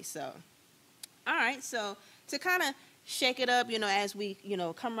society. So, all right. So to kind of shake it up, as we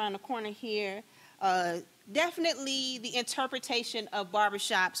come around the corner here. Definitely the interpretation of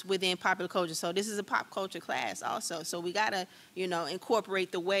barbershops within popular culture. So this is a pop culture class also. So we got to,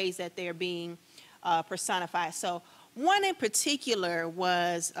 incorporate the ways that they're being personified. So one in particular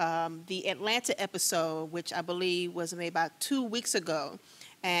was the Atlanta episode, which I believe was made about 2 weeks ago.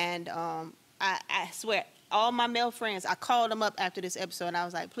 And I swear, all my male friends, I called them up after this episode, and I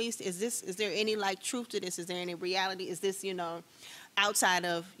was like, please, is there any like truth to this? Is there any reality? Is this, outside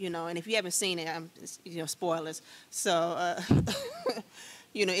of, and if you haven't seen it, spoilers. So,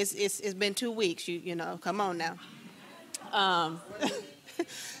 it's been 2 weeks. Come on now.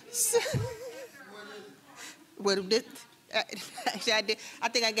 So, actually, I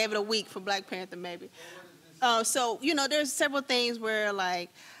think I gave it a week for Black Panther, maybe. So, there's several things where, like,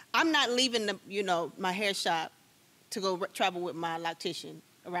 I'm not leaving my hair shop to go travel with my loctician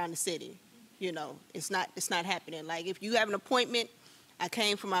around the city. It's not happening. Like, if you have an appointment, I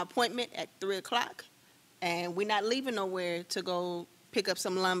came for my appointment at 3:00, and we're not leaving nowhere to go pick up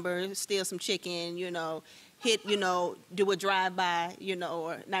some lumber, steal some chicken, hit, do a drive-by,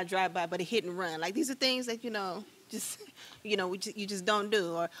 or not drive-by, but a hit and run. Like, these are things that, just, you just don't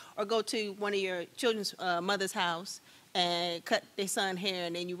do. Or go to one of your children's mother's house and cut their son hair,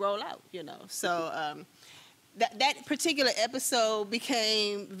 and then you roll out, So that particular episode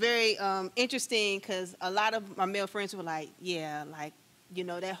became very interesting because a lot of my male friends were like, yeah, like,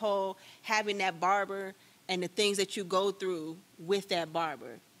 that whole having that barber and the things that you go through with that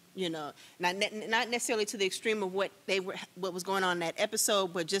barber, not necessarily to the extreme of what was going on in that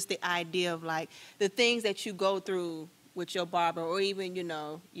episode, but just the idea of like the things that you go through with your barber, or even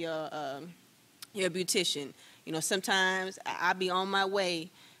your beautician. Sometimes I'll be on my way,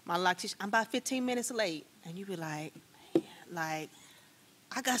 my loctician, I'm about 15 minutes late, and you be like, man, like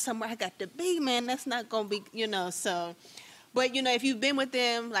I got somewhere I got to be, man. That's not gonna be, so. But if you've been with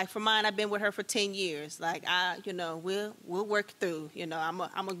them, like for mine, I've been with her for 10 years. Like we'll work through. I'm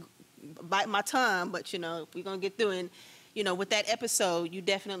a bite my tongue, but we're gonna get through. And with that episode, you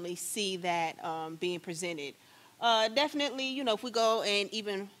definitely see that being presented. Definitely, if we go and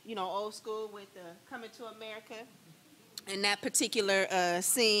even old school with Coming to America, and that particular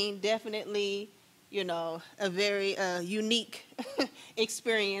scene, definitely a very unique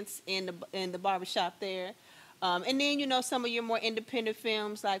experience in the barbershop there. And then, some of your more independent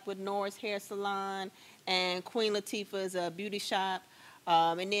films, like with Nora's Hair Salon and Queen Latifah's Beauty Shop.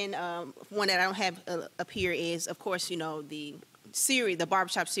 And then one that I don't have up here is, of course, the series, the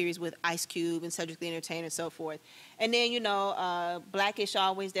Barbershop series with Ice Cube and Cedric the Entertainer and so forth. And then, Blackish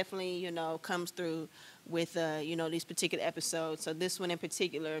always definitely, comes through with, these particular episodes. So this one in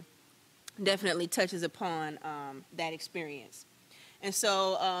particular definitely touches upon that experience. And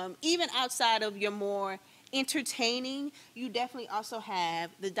so even outside of your more entertaining, you definitely also have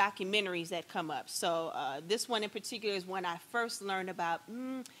the documentaries that come up. So this one in particular is one I first learned about,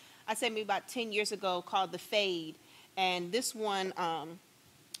 I'd say maybe about 10 years ago, called The Fade. And this one,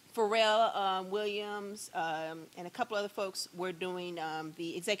 Pharrell Williams and a couple other folks were doing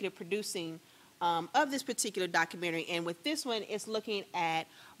the executive producing of this particular documentary. And with this one, it's looking at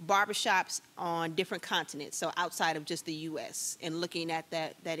barbershops on different continents, so outside of just the U.S., and looking at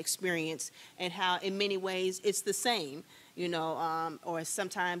that experience and how in many ways it's the same, or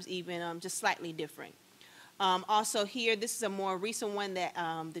sometimes even just slightly different. Also here, this is a more recent one that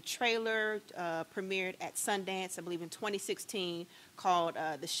the trailer premiered at Sundance, I believe in 2016, called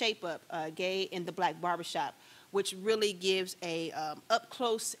The Shape Up, Gay in the Black Barbershop, which really gives a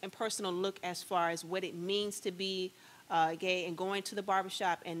up-close and personal look as far as what it means to be gay and going to the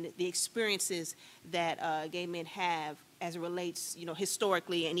barbershop, and the experiences that gay men have as it relates,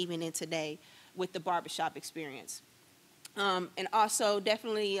 historically and even in today with the barbershop experience. And also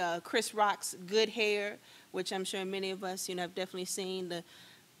definitely Chris Rock's Good Hair, which I'm sure many of us, have definitely seen. The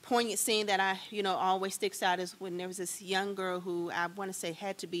poignant scene that I, always sticks out is when there was this young girl who I want to say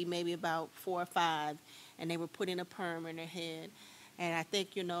had to be maybe about 4 or 5, and they were putting a perm in her head. And I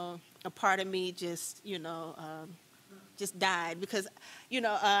think, a part of me just, just died because,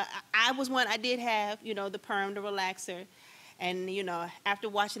 I was one, I did have, the perm, the relaxer. And, after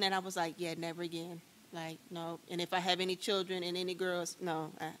watching that, I was like, yeah, never again. Like, no. And if I have any children and any girls,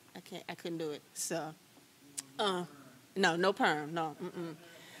 no, I couldn't do it. So, no perm, no.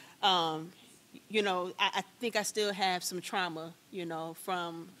 I think I still have some trauma,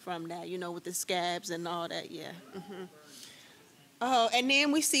 from that, with the scabs and all that, yeah. Oh, and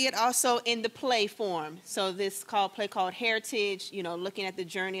then we see it also in the play form. So this play called Heritage, looking at the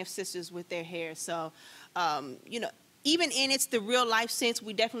journey of sisters with their hair. So, even in the real life sense,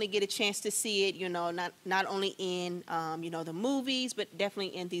 we definitely get a chance to see it, not only in, the movies, but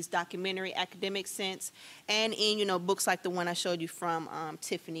definitely in these documentary academic sense, and in, books like the one I showed you from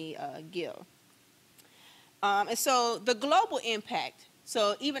Tiffany Gill. And so the global impact.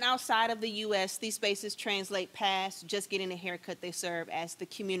 So even outside of the U.S., these spaces translate past just getting a haircut. They serve as the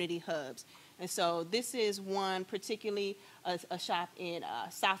community hubs. And so this is one, particularly a shop in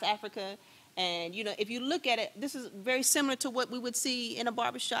South Africa. And, if you look at it, this is very similar to what we would see in a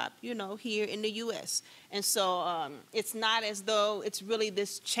barbershop, here in the U.S. And so it's not as though it's really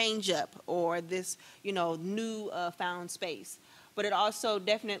this change up or this, new found space. But it also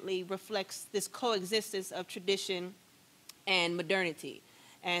definitely reflects this coexistence of tradition and modernity.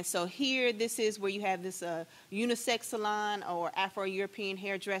 And so here, this is where you have this unisex salon or Afro-European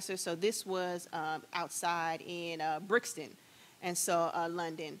hairdresser. So this was outside in Brixton, and so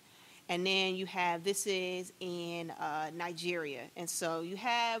London. And then you have, this is in Nigeria. And so you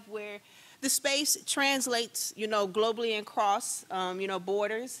have where the space translates, globally and across,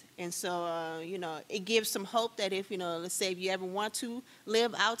 borders. And so, it gives some hope that if, let's say if you ever want to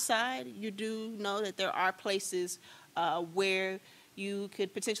live outside, you do know that there are places where you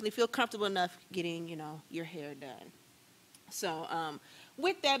could potentially feel comfortable enough getting, your hair done. So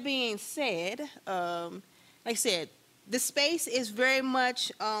with that being said, like I said, the space is very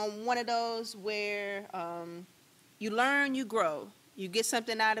much one of those where you learn, you grow. You get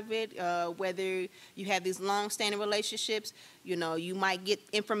something out of it, whether you have these long-standing relationships, you might get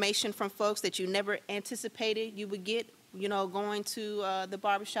information from folks that you never anticipated you would get, going to the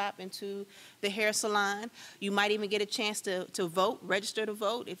barbershop and to the hair salon. You might even get a chance to vote, register to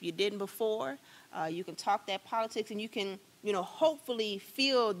vote if you didn't before. You can talk that politics, and you can, hopefully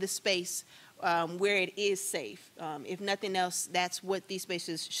feel the space where it is safe. If nothing else, that's what these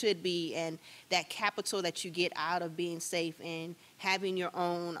spaces should be, and that capital that you get out of being safe and having your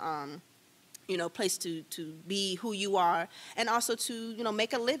own, place to be who you are, and also to,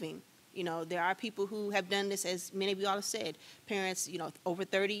 make a living. There are people who have done this, as many of you all have said, parents, over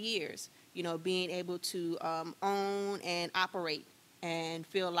 30 years, being able to own and operate and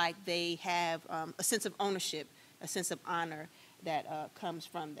feel like they have a sense of ownership, a sense of honor that comes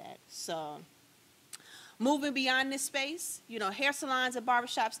from that. So moving beyond this space, hair salons and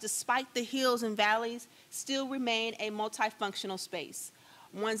barbershops, despite the hills and valleys, still remain a multifunctional space.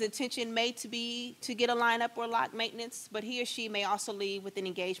 One's intention may be to get a lineup or lock maintenance, but he or she may also leave with an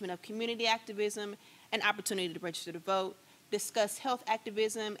engagement of community activism, an opportunity to register to vote, discuss health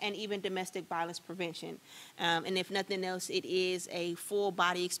activism, and even domestic violence prevention. And if nothing else, it is a full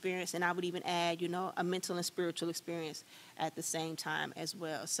body experience, and I would even add, a mental and spiritual experience at the same time as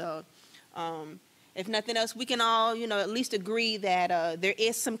well. So if nothing else, we can all, at least agree that there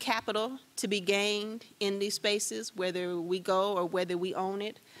is some capital to be gained in these spaces, whether we go or whether we own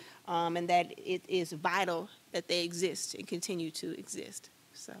it, and that it is vital that they exist and continue to exist.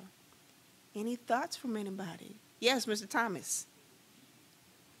 So any thoughts from anybody? Yes, Mr. Thomas.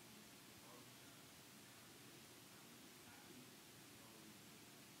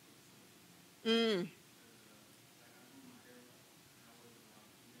 Mm.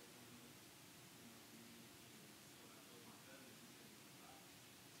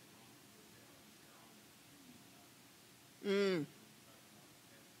 Mm.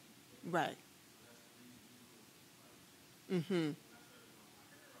 Right. Mm-hmm.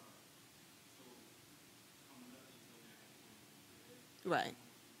 Right.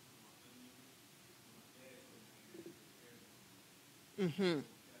 Mm-hmm.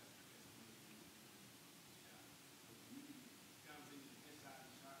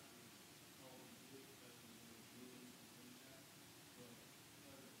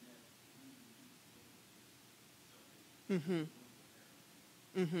 Mm-hmm.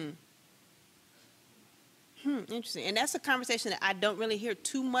 Mm-hmm. Interesting. And that's a conversation that I don't really hear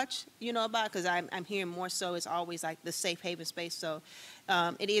too much, about, because I'm hearing more so it's always like the safe haven space. So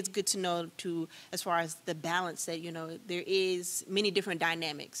it is good to know as far as the balance that, there is many different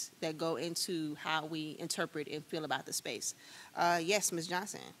dynamics that go into how we interpret and feel about the space. Yes, Ms.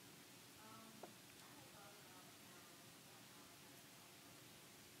 Johnson.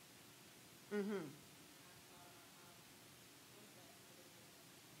 Mm-hmm.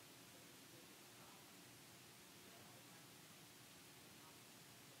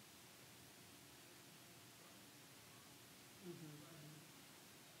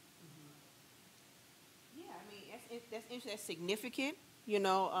 Yeah, I mean, that's interesting. That's significant,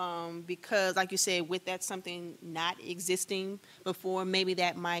 because, like you said, with that something not existing before, maybe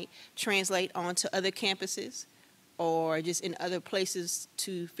that might translate onto other campuses or just in other places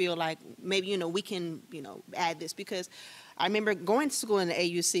to feel like maybe, we can, add this. Because I remember going to school in the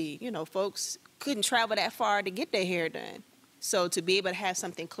AUC, folks couldn't travel that far to get their hair done. So to be able to have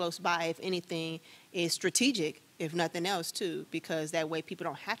something close by, if anything, is strategic, if nothing else, too, because that way people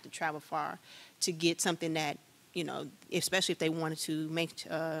don't have to travel far to get something that, especially if they wanted to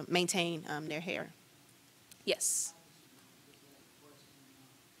maintain their hair. Yes.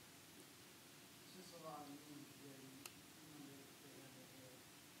 Since a lot of men today, they have their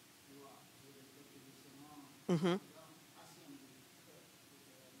hair locked, Mm-hmm. I see them get cut with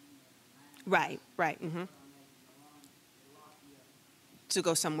the, the Right, knife. right. Mm-hmm. But on that salon, they lock you up. To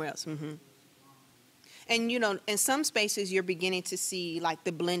go somewhere else. Mm-hmm. To a salon. And in some spaces you're beginning to see like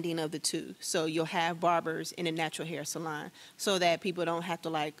the blending of the two. So you'll have barbers in a natural hair salon, so that people don't have to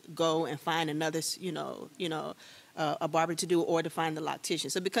like go and find another, a barber to do, or to find the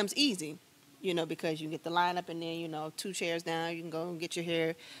loctician. So it becomes easy, because you get the lineup, and then two chairs down, you can go and get your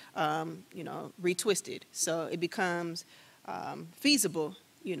hair, retwisted. So it becomes feasible,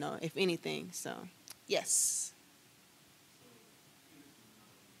 if anything. So yes.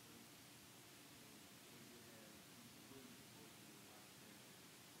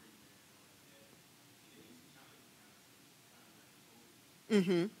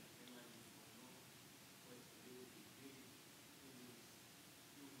 Mm-hmm.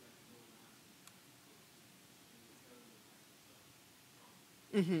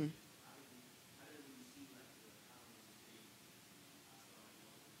 Mm-hmm.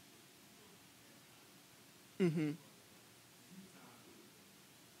 Mm-hmm.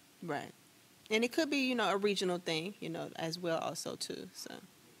 Right. And it could be, a regional thing, as well also too. So,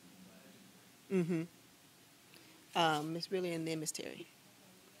 mm-hmm. Miss Billy and then Miss Terry.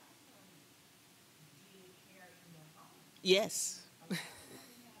 Yes.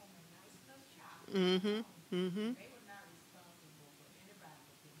 Mm-hmm. Mm-hmm.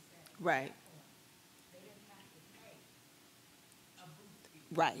 Right.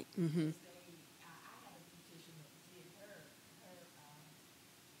 Right. Mm-hmm.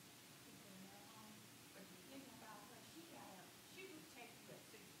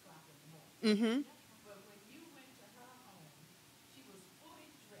 Mm-hmm.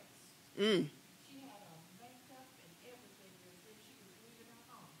 Mm.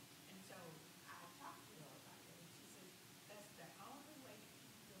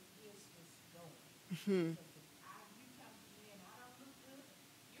 Hmm.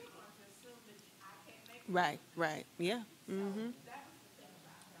 Right. Right. Yeah. Mm-hmm.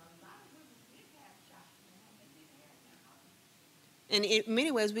 And in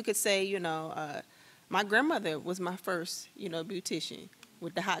many ways, we could say, my grandmother was my first, beautician,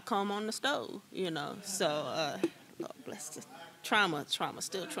 with the hot comb on the stove, So, Lord bless the trauma,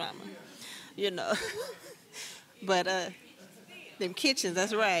 still trauma, you know. But them kitchens,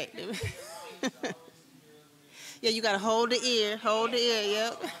 that's right. Yeah, you gotta hold the ear.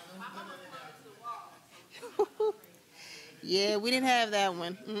 Yep. Yeah, we didn't have that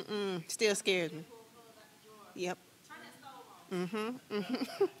one. Mm-mm. Still scares me. Yep. Mm-hmm.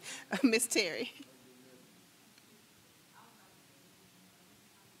 Mm-hmm. Miss Terry.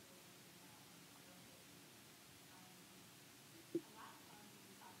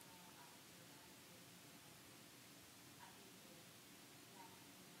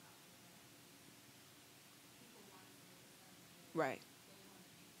 Right.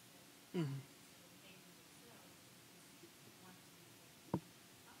 Mm-hmm.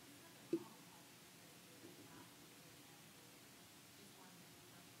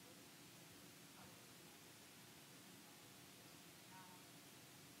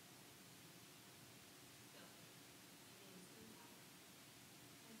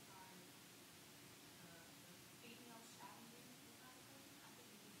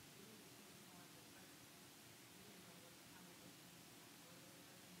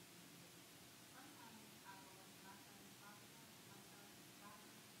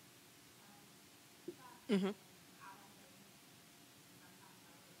 Mm-hmm.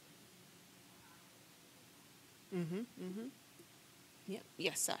 Mm-hmm. Mm-hmm. Yep.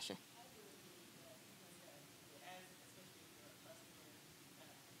 Yes, Sasha.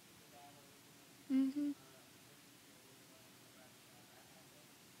 Mm-hmm.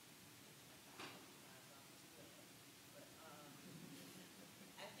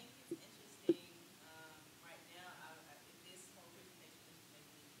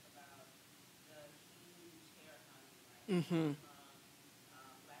 Mm-hmm.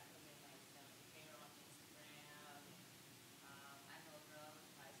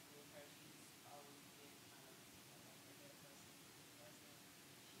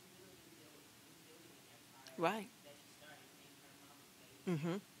 Right.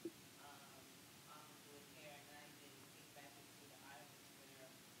 Mm-hmm.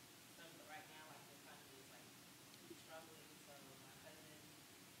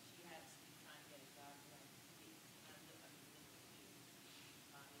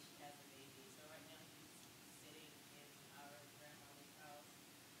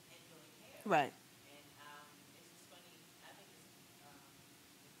 Right.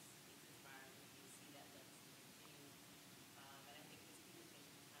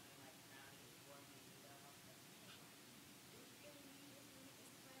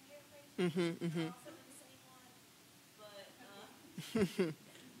 Also in the same one, but sorry,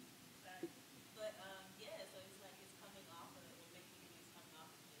 but yeah. So it's like it's coming off of what makes me think it's coming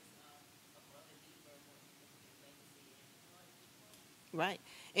off of just a deeper, more significant legacy. Right.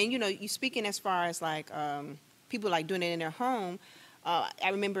 And you speaking as far as like people like doing it in their home. I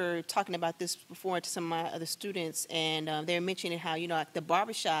remember talking about this before to some of my other students, and they were mentioning how like the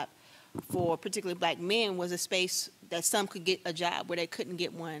barbershop for particularly black men was a space that some could get a job where they couldn't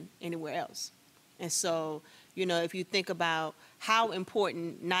get one anywhere else. And so, if you think about how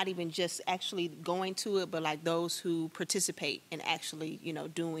important, not even just actually going to it, but like those who participate in actually,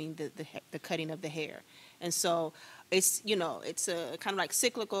 doing the cutting of the hair. And so it's a kind of like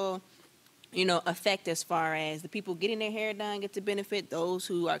cyclical, effect as far as the people getting their hair done get to benefit, those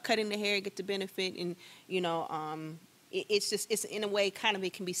who are cutting the hair get to benefit, and it's in a way kind of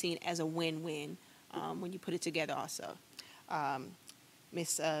it can be seen as a win-win when you put it together also.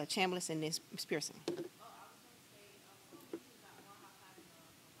 Miss Chambliss and Miss Pearson. Oh, I was gonna say, so we just got one hot side in the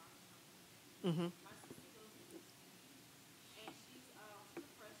barbershop. Mm-hmm. My sister goes to this, and she's a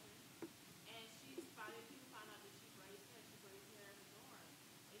freshman, and people find out that she braids hair in the dorm,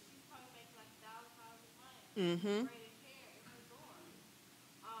 and she's probably making like $1,000 a month Mm-hmm. braiding hair in her dorm.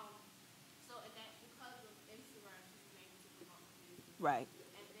 Um, so and that because of Instagram, she's been able to promote her business. Right.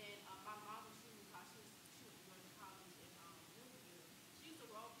 And then my mom, when she was going to college in Louisville, she used to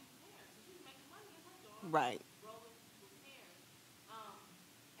roll people's hair, so she was making money in her dorm. Right. Rolling people's hair.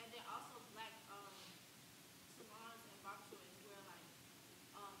 And then also black salons and barbershops where like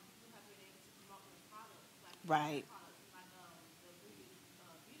people have been able to promote their products, like Right. products, like the beauty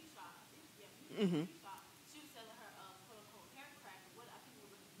shop. I think, yeah, Mm-hmm. beauty shop. She was selling her quote unquote hair cracker. What I think it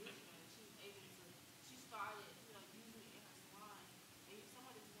was like a visionary. She was able to. She started, using it in her salon. And if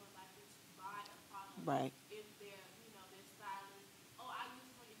someone is more likely to buy a product, Right. if they're, their stylist. Oh, I use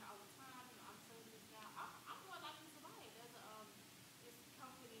it for your hair all the time. I'm selling this now. I'm more likely to buy it. There's this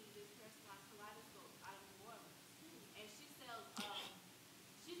company, this hair salon, Kaleidoscope, out of New Orleans, and she sells.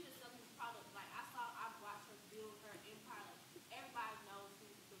 She's been selling this product. Like I've watched her build her empire. Like everybody knows who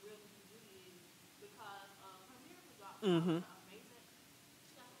the real beauty is because of her miracle drop. Mm-hmm. Amazing.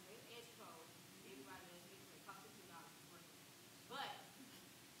 She got some amazing edge control. Everybody that's interested, cost $15 for it. But she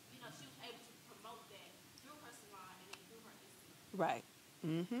was able to promote that through her salon and then through her Instagram. Right.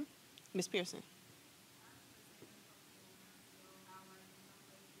 Mm-hmm. Miss Pearson.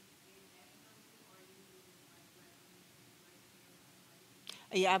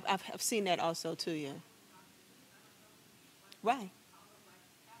 Yeah, I've seen that also too. Yeah. Right.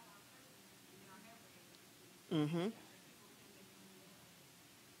 Mm-hmm.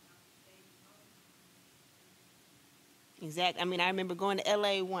 Exactly. I mean, I remember going to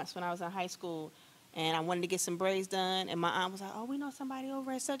LA once when I was in high school, and I wanted to get some braids done, and my aunt was like, "Oh, we know somebody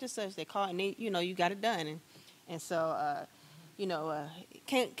over at such and such." They called, and they, you got it done, and so,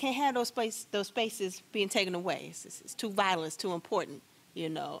 can't have those spaces being taken away. It's too vital. It's too important.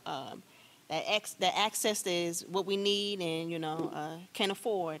 That access is what we need, and can't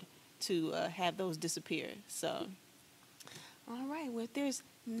afford to have those disappear. So, all right. Well, if there's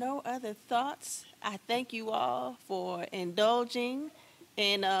no other thoughts, I thank you all for indulging.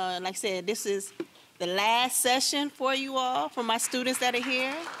 And like I said, this is the last session for you all, for my students that are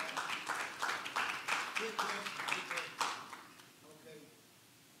here. Quick question. Okay,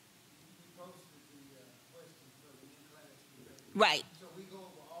 we posted the questions for the new class today. Right. So we go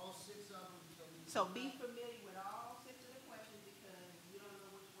over all 6 of them. So be familiar.